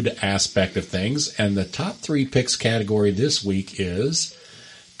food aspect of things. And the top 3 picks category this week is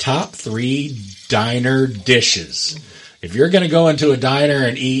top 3 diner dishes. If you're going to go into a diner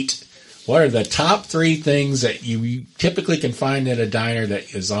and eat, what are the top 3 things that you typically can find at a diner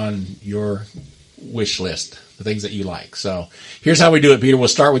that is on your wish list, the things that you like? So here's how we do it, Peter. We'll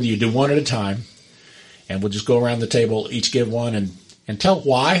start with you. Do one at a time, and we'll just go around the table, each give one, and tell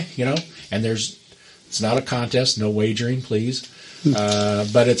why, and it's not a contest, no wagering, please,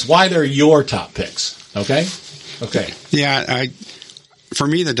 but it's why they're your top picks, okay? Okay. Yeah, for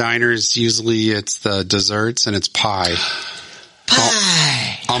me, the diners, usually it's the desserts and it's pie.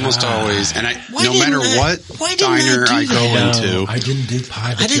 Almost always. And no matter what diner I go into. I didn't do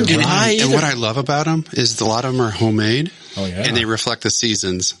pie, but I didn't do pie either. And what I love about them is a lot of them are homemade. Oh, yeah. And they reflect the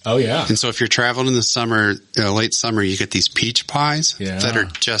seasons. Oh, yeah. And so if you're traveling in the summer, late summer, you get these peach pies that are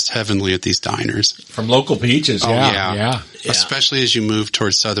just heavenly at these diners. From local peaches, yeah. Especially as you move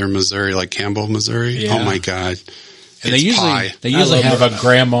towards southern Missouri, like Campbell, Missouri. Yeah. Oh, my God. And it's they pie. usually have a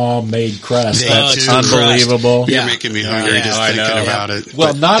grandma made crust. That's unbelievable. You're making me hungry just thinking about it.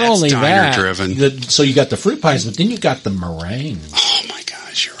 Well, But not that's only that, diner-driven. so you got the fruit pies, but then you got the meringue. Oh my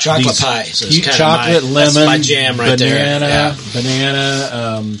gosh, you're right. Chocolate pies. Is kinda Chocolate, lemon, that's my jam right banana, there.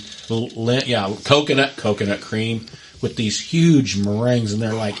 Yeah. coconut cream with these huge meringues, and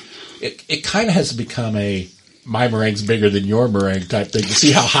they're like, it kind of has become my meringue's bigger than your meringue type thing. To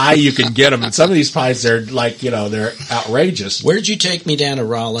see how high you can get them, and some of these pies, they're like, they're outrageous. Where'd you take me down to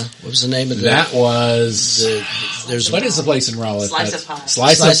Rolla? What was the name of that? That was what is the place in Rolla? Slice of Pie.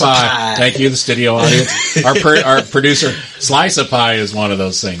 Slice of Pie. Thank you, the studio audience. Our producer, Slice of Pie is one of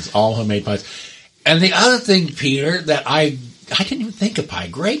those things. All homemade pies. And the other thing, Peter, that I didn't even think of pie.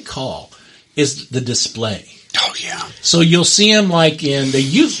 Great call. Is the display. Oh yeah. So you'll see them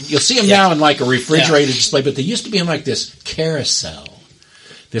you'll see them now in like a refrigerated display, but they used to be in like this carousel,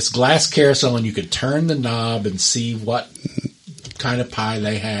 this glass carousel, and you could turn the knob and see what kind of pie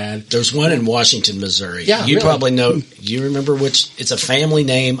they had. There's one in Washington, Missouri. Yeah, you really? probably know. Do you remember which? It's a family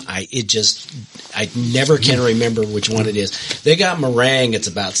name. I never can remember which one it is. They got meringue. It's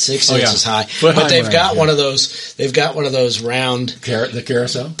about 6 inches high, but they've got one of those. They've got one of those round The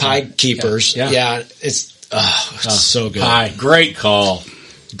carousel pie keepers. Yeah. It's so good. Pie. Great call.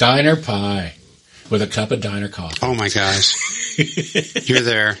 Diner pie with a cup of diner coffee. Oh my gosh. You're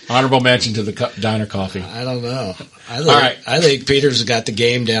there. Honorable mention to the diner coffee. I don't know. I think Peter's got the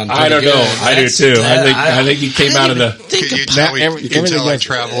game down pretty I don't good. know. I do too. I think he came out of the... You can tell I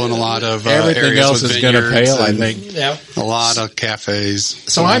travel in a lot of everything areas else with is going to pale, I think. Yeah. A lot of cafes.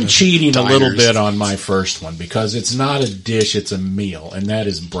 So I'm cheating diners. a little bit on my first one because it's not a dish, it's a meal, and that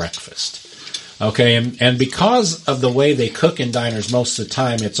is breakfast. Okay, and because of the way they cook in diners most of the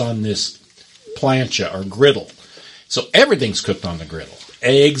time, it's on this plancha or griddle. So everything's cooked on the griddle.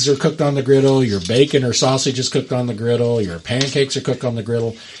 Eggs are cooked on the griddle, your bacon or sausage is cooked on the griddle, your pancakes are cooked on the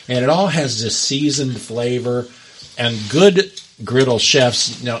griddle, and it all has this seasoned flavor. And good griddle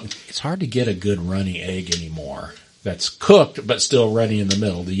chefs, it's hard to get a good runny egg anymore that's cooked but still runny in the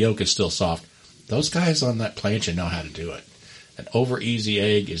middle. The yolk is still soft. Those guys on that plancha know how to do it. An over easy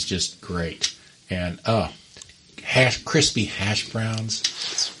egg is just great. And crispy hash browns,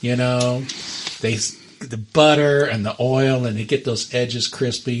 the butter and the oil, and they get those edges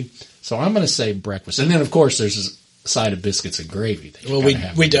crispy. So I'm going to say breakfast, and then of course there's a side of biscuits and gravy. Well,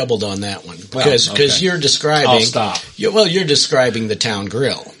 we doubled on that one because you're describing. I'll stop. You're describing the town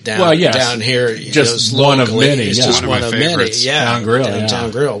grill down here. Just one locally, of many. It's Yeah. just One one of of my many. favorites. Yeah, Town grill.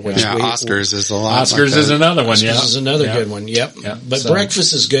 Town grill. Which Oscars is a lot. Oscars is another one. Oscars is another good one. Yep. But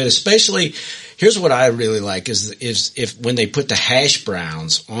breakfast is good, especially. Here's what I really like is if when they put the hash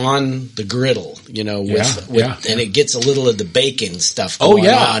browns on the griddle, and it gets a little of the bacon stuff going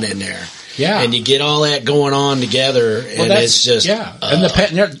on in there. Yeah. And you get all that going on together, and it's just... Yeah,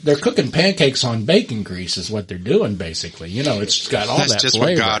 and they're cooking pancakes on bacon grease is what they're doing, basically. It's got all that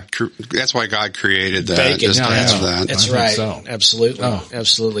flavor. That's why God created that, bacon, just to have that. That's right. So. Absolutely.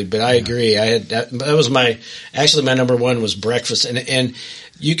 Absolutely. But I agree. I had that was my number one was breakfast. And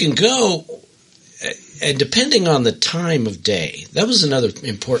you can go... And depending on the time of day, that was another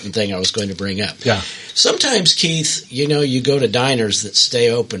important thing I was going to bring up. Yeah. Sometimes, Keith, you go to diners that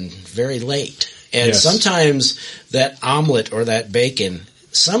stay open very late. And sometimes that omelet or that bacon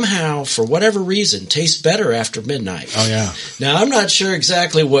somehow, for whatever reason, tastes better after midnight. Oh, yeah. Now, I'm not sure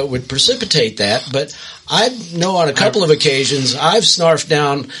exactly what would precipitate that, but I know on a couple of occasions I've snarfed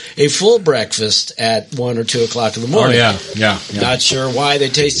down a full breakfast at 1 or 2 o'clock in the morning. Oh, yeah. Not sure why they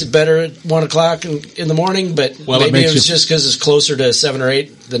tasted better at 1 o'clock in the morning, but maybe it was just because it's closer to 7 or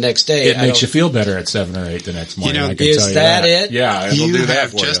 8 the next day. It makes you feel better at 7 or 8 the next morning. I can tell you that it? Yeah, it'll do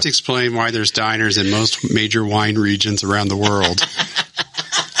that for you. Just explained why there's diners in most major wine regions around the world.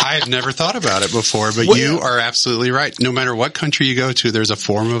 I had never thought about it before, but you are absolutely right. No matter what country you go to, there's a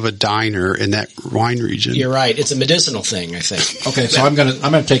form of a diner in that wine region. You're right. It's a medicinal thing, I think. Okay, so I'm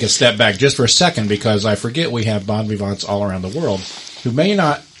gonna take a step back just for a second because I forget we have bon vivants all around the world who may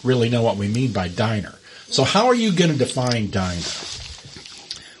not really know what we mean by diner. So how are you going to define diner?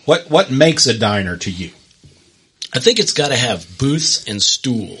 What makes a diner to you? I think it's got to have booths and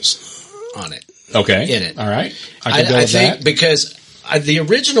stools on it. Okay, in it. All right, I think because the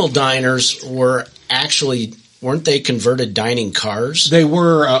original diners were actually. Weren't they converted dining cars? They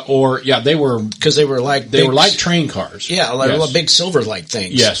were, they were because they were like train cars. Yeah, like big silver-like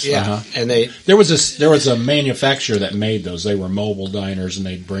things. Yes, yeah. And there was a manufacturer that made those. They were mobile diners, and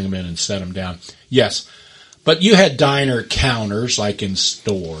they'd bring them in and set them down. Yes, but you had diner counters like in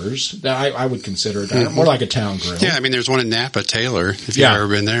stores. I would consider a diner more like a town grill. Yeah, I mean, there's one in Napa, Taylor. If you've ever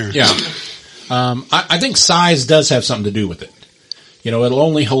been there, yeah. I think size does have something to do with it. You know, it'll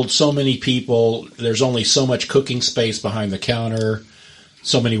only hold so many people. There's only so much cooking space behind the counter.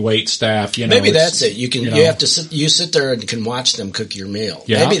 So many wait staff, you know. Maybe that's it. You have to sit there and can watch them cook your meal.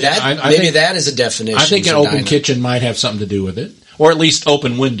 Yeah, maybe that is a definition. I think an for open dining. kitchen might have something to do with it, or at least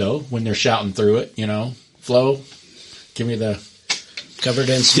open window when they're shouting through it. You know, Flo, give me the covered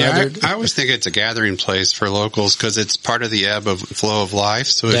and smothered. Yeah, I always think it's a gathering place for locals because it's part of the ebb of flow of life.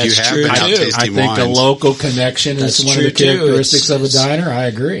 So That's if you have true, been out too. tasting I think wines, a local connection That's is one of the true, too. characteristics of a It's- diner. I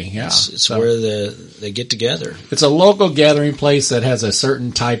agree. Yeah, It's So, where they get together. it's a local gathering place that has a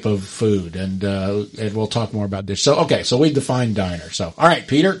certain type of food, and we'll talk more about dish. So we define diner. So all right,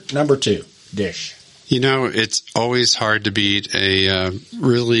 Peter, number 2, dish. you know, it's always hard to beat a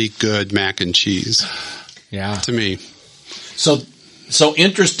really good mac and cheese Yeah. to me. So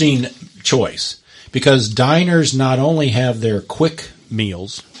interesting choice, because diners not only have their quick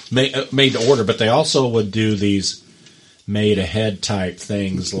meals made to order, but they also would do these made ahead type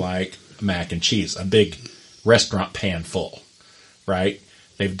things like mac and cheese, a big restaurant pan full, right?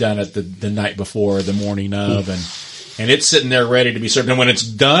 They've done it the night before, the morning of, and it's sitting there ready to be served. And when it's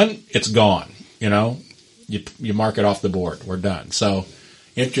done, it's gone. You know, you mark it off the board. We're done. So.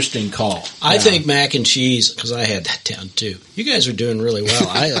 Interesting call. I think mac and cheese, because I had that down too. You guys are doing really well.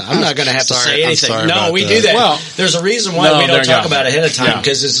 I'm not going to have to say anything. sorry No, about we that. do that. Well, there's a reason why we don't talk about it ahead of time,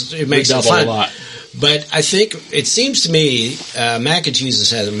 because it makes it double fun. a lot. But I think it seems to me mac and cheese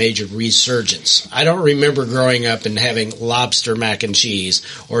has had a major resurgence. I don't remember growing up and having lobster mac and cheese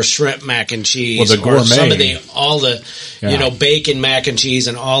or shrimp mac and cheese, Well, the or some gourmet. of all the bacon mac and cheese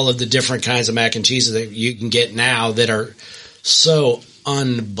and all of the different kinds of mac and cheese that you can get now that are so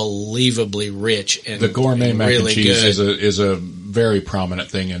unbelievably rich and the gourmet and mac really and cheese good. is a very prominent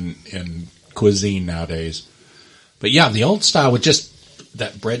thing in cuisine nowadays. But yeah, the old style with just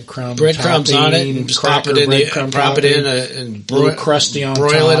that breadcrumbs on it, and just pop it in, and a little crusty on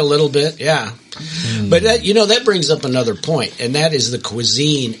broil top. it a little bit. Yeah, but that brings up another point, and that is the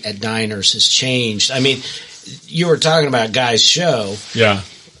cuisine at diners has changed. I mean, you were talking about Guy's show. Yeah.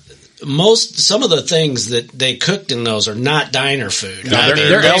 Some of the things that they cooked in those are not diner food. No,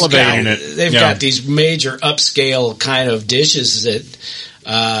 they're elevating it. They've got these major upscale kind of dishes that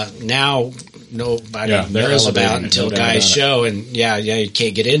now nobody knows about until Guy's show, and you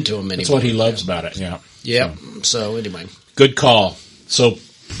can't get into them anymore. That's what he loves about it. Yeah. Yep. So anyway, Good call. So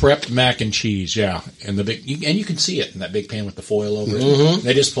prepped mac and cheese, yeah, and you can see it in that big pan with the foil over it. Mm-hmm.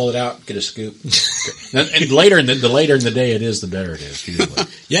 They just pull it out, get a scoop, and later in the day it is, the better it is. Usually.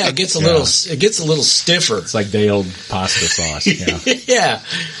 Yeah, it gets a little stiffer. It's like day old pasta sauce. Yeah. Yeah.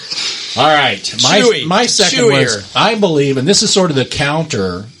 All right. My second chewier. was, I believe, and this is sort of the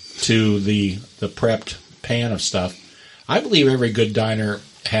counter to the prepped pan of stuff. I believe every good diner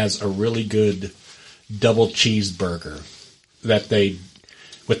has a really good double cheeseburger that they,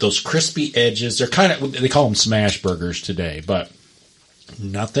 with those crispy edges, they call them smash burgers today, but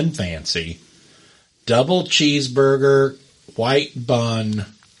nothing fancy. Double cheeseburger, white bun,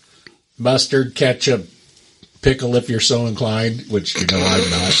 mustard, ketchup, pickle if you're so inclined, which I'm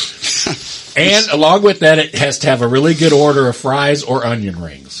not. And along with that, it has to have a really good order of fries or onion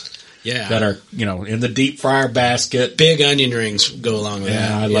rings. Yeah. That are, in the deep fryer basket. Big onion rings go along with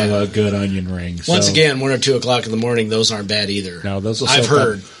that. Yeah, I love a good onion ring. Once again, 1 or 2 o'clock in the morning, those aren't bad either. No, those will I've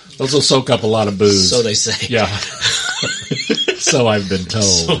heard. Those will soak up a lot of booze. So they say. Yeah. So I've been told.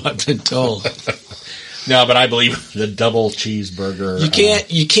 So I've been told. No, but I believe the double cheeseburger.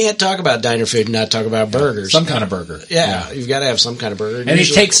 You can't talk about diner food and not talk about burgers. Some kind of burger. Yeah, you've got to have some kind of burger. And he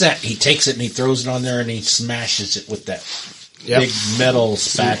takes it and he throws it on there and he smashes it with that big metal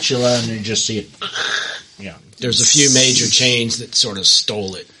spatula, and you just see it. Yeah. There's a few major chains that sort of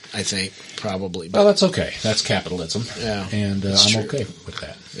stole it, I think, probably. Well, that's okay. That's capitalism. Yeah, and I'm true. okay with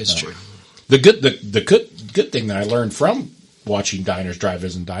that. It's true. The good thing that I learned from watching diners,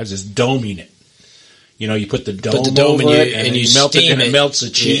 drive-ins, and dives is doming it. You put the dome over it, and you melt it, and it melts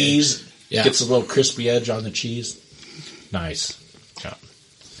the cheese. Yeah. Gets a little crispy edge on the cheese. Nice. Yeah.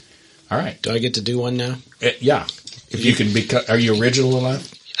 All right. Do I get to do one now? Yeah. If you can are you original enough?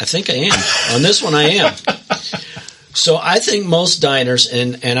 I think I am. On this one, I am. So I think most diners,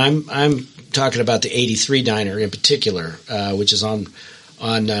 and I'm talking about the 83 diner in particular, which is on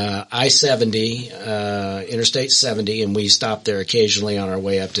I-70, Interstate 70, and we stop there occasionally on our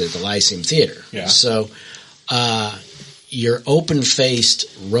way up to the Lyceum Theater. Yeah. So your open-faced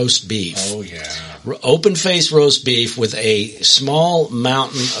roast beef. Oh, yeah. Open-faced roast beef with a small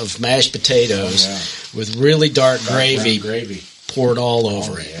mountain of mashed potatoes with really dark gravy poured all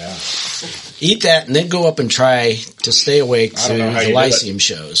over it. Yeah. Eat that and then go up and try to stay awake to the Lyceum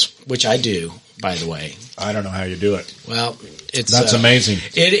shows, which I do. by the way. I don't know how you do it. Well, That's amazing.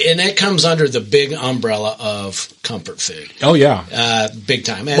 And it comes under the big umbrella of comfort food. Oh, yeah. Big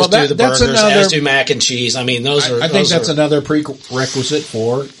time. As do the burgers, as do mac and cheese. I mean, I think that's another prerequisite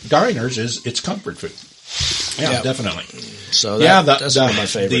for diners is it's comfort food. Yeah, definitely. So that's one of my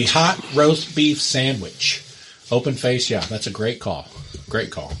favorites. The hot roast beef sandwich. Open face, yeah, that's a great call.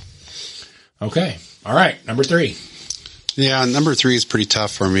 Great call. Okay. All right, number 3. Yeah, number 3 is pretty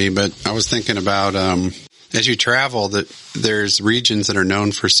tough for me, but I was thinking about as you travel that there's regions that are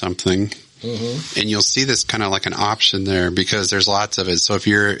known for something, and you'll see this kind of like an option there because there's lots of it. So if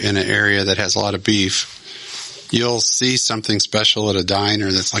you're in an area that has a lot of beef, you'll see something special at a diner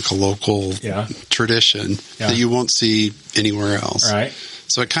that's like a local tradition that you won't see anywhere else. Right.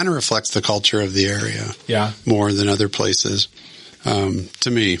 So it kind of reflects the culture of the area more than other places, to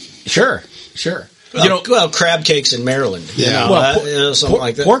me. Sure. Well, crab cakes in Maryland. Something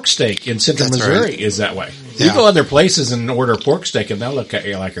like that. Pork steak in Central Missouri is that way. Yeah. You go other places and order pork steak, and they'll look at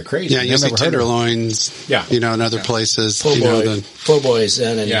you like you're crazy. Yeah, you see tenderloins. In other places. Po' boys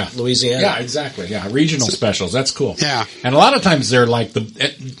in Louisiana. Yeah, exactly. Yeah, regional specials. That's cool. Yeah, and a lot of times they're like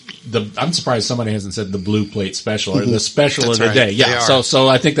the. I'm surprised somebody hasn't said the blue plate special or the special of the day. Yeah, so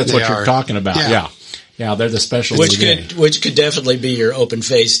I think that's what you're talking about. Yeah, they're the special. Which could definitely be your open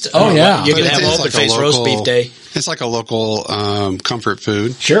faced. Oh yeah, you can have open faced roast beef day. It's like a local comfort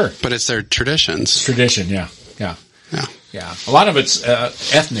food. Sure, but it's their traditions. Tradition, yeah. A lot of it's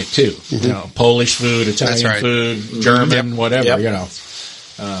ethnic too. You know, Polish food, Italian food, German, whatever. You know,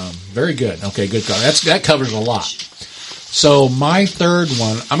 very good. Okay, good call. That covers a lot. So my third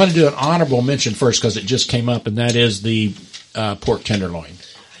one, I'm going to do an honorable mention first because it just came up, and that is the pork tenderloin.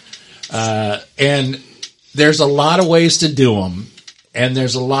 And there's a lot of ways to do them, and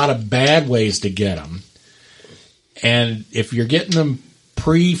there's a lot of bad ways to get them. And if you're getting them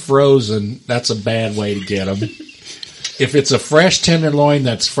pre-frozen, that's a bad way to get them. If it's a fresh tenderloin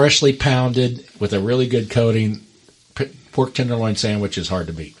that's freshly pounded with a really good coating, pork tenderloin sandwich is hard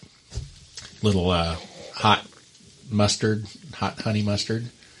to beat. Little hot honey mustard,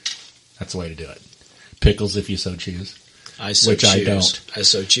 that's the way to do it. Pickles if you so choose. I so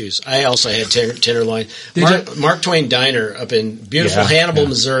choose. I also had tenderloin. Mark Twain Diner up in beautiful Hannibal,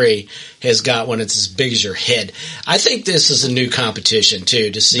 Missouri has got one that's as big as your head. I think this is a new competition, too,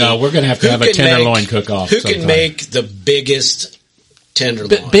 to see. No, we're going to have a tenderloin cook-off. Who can make the biggest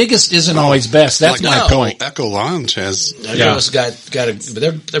tenderloin? Biggest isn't always best. That's my point. Echo Lounge has.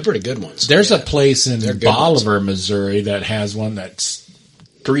 They're pretty good ones. There's a place in Bolivar, Missouri that has one that's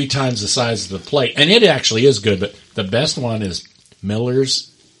 3 times the size of the plate. And it actually is good, but the best one is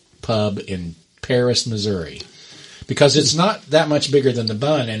Miller's Pub in Paris, Missouri. Because it's not that much bigger than the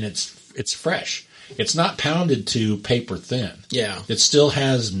bun, and it's fresh. It's not pounded to paper thin. Yeah. It still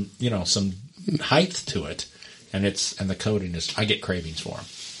has, some height to it, and the coating is, I get cravings for them.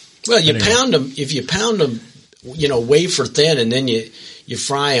 Well, if you pound them, wafer thin, and then you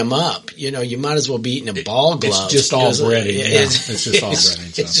fry them up, you might as well be eating a ball glove. It's just all breading. It's just all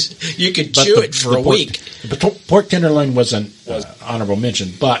breading. So. You could chew it for a week. But pork tenderloin was an honorable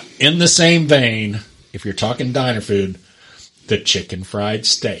mention. But in the same vein, if you're talking diner food, the chicken fried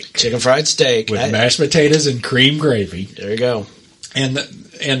steak. Chicken fried steak. With mashed potatoes and cream gravy. There you go. And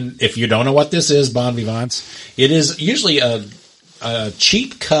if you don't know what this is, bon vivants, it is usually a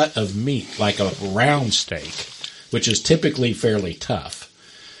cheap cut of meat, like a round steak, which is typically fairly tough.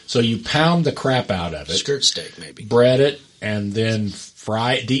 So you pound the crap out of it. Skirt steak, maybe. Bread it, and then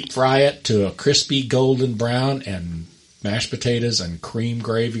deep fry it to a crispy golden brown, and mashed potatoes and cream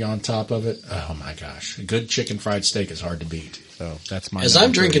gravy on top of it. Oh my gosh. A good chicken fried steak is hard to beat. So that's my. As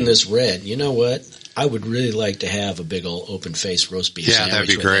I'm drinking this red, you know what? I would really like to have a big old open faced roast beef sandwich. Yeah,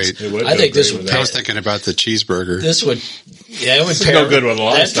 that'd be great. I think this would. I was thinking about the cheeseburger. This would. Yeah, it would go good with a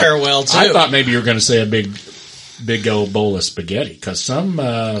lot of stuff. Pair well too. I thought maybe you were going to say a big old bowl of spaghetti, because some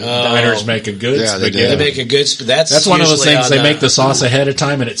diners make a good spaghetti. They make a good That's one of those things. They make the sauce ahead of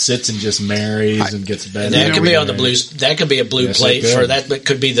time, and it sits and just marries and gets better. And that could be on the blue. That could be a blue plate for that. But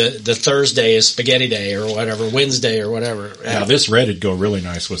could be the Thursday is spaghetti day or whatever, Wednesday or whatever. Now this red would go really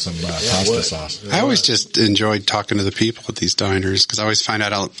nice with some pasta sauce. I always just enjoyed talking to the people at these diners because I always find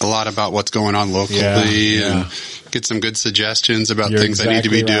out a lot about what's going on locally and get some good suggestions about things I need to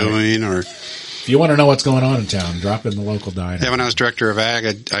be doing or. If you want to know what's going on in town, drop in the local diner. Yeah, when I was director of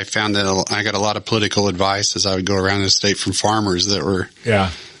ag, I found that I got a lot of political advice as I would go around the state from farmers that were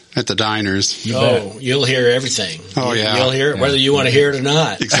at the diners. You'll hear everything. Oh, yeah. You'll hear it whether you want to hear it or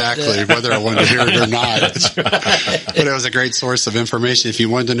not. Exactly, whether I wanted to hear it or not. But it was a great source of information. If you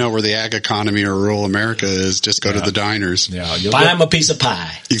wanted to know where the ag economy or rural America is, just go to the diners. Yeah, Buy them a piece of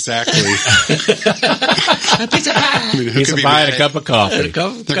pie. Exactly. A piece of pie. I mean, piece of pie and a cup of coffee.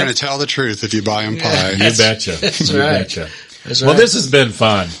 They're going to tell the truth if you buy them pie. You betcha. That's You right. betcha. That's Well, right. this has been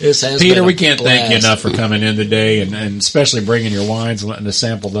fun. This has Peter, been we a can't thank you blast. enough for coming in today and especially bringing your wines and letting us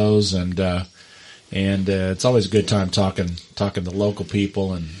sample those. And it's always a good time talking to local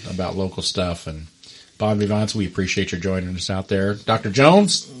people and about local stuff. And Bon Vivants, we appreciate your joining us out there. Dr.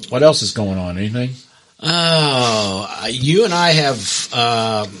 Jones, what else is going on? Anything? Oh, you and I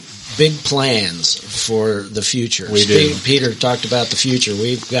have big plans for the future. We do. Peter talked about the future.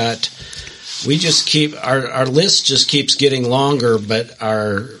 We just keep our list just keeps getting longer, but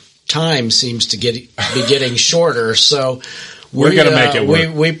our time seems to be getting shorter. So We're going to make it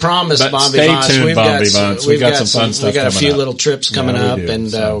work. We promise, But Bon stay Vivants. tuned, Bon Vivants. We've got some fun stuff We got a coming few up. little trips coming Yeah, up, we do,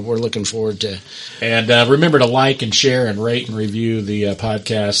 and so. we're looking forward to. And remember to like and share and rate and review the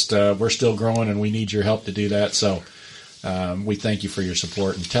podcast. We're still growing, and we need your help to do that. So we thank you for your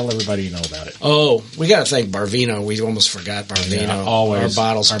support, and tell everybody you know about it. Oh, we got to thank Barvino. We almost forgot Barvino. Yeah, always. Our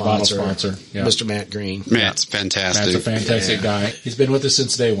bottle sponsor. Yeah. Mr. Matt Green. Matt's fantastic. Matt's a fantastic guy. He's been with us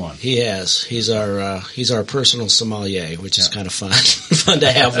since day one. He has. He's our personal sommelier, which is kind of fun. Fun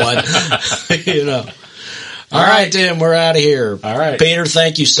to have one. You know. All right, Tim, we're out of here. All right. Peter,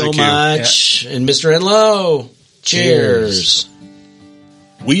 thank you so Thank you. much. And Mr. Enlow, cheers.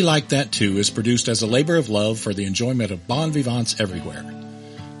 We Like That Too is produced as a labor of love for the enjoyment of bon vivants everywhere.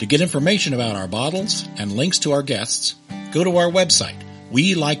 To get information about our bottles and links to our guests, go to our website,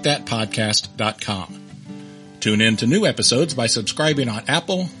 welikethatpodcast.com. Tune in to new episodes by subscribing on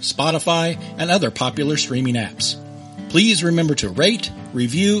Apple, Spotify, and other popular streaming apps. Please remember to rate,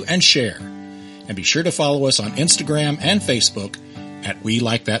 review, and share. And be sure to follow us on Instagram and Facebook at We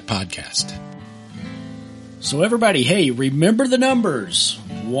Like That Podcast. So everybody, hey, remember the numbers.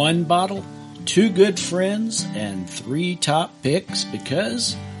 1 bottle, 2 good friends, and 3 top picks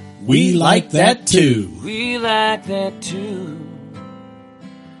because We like that too. We like that too.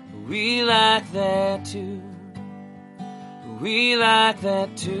 We like that too. We like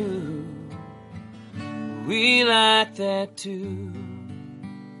that too. We like that too.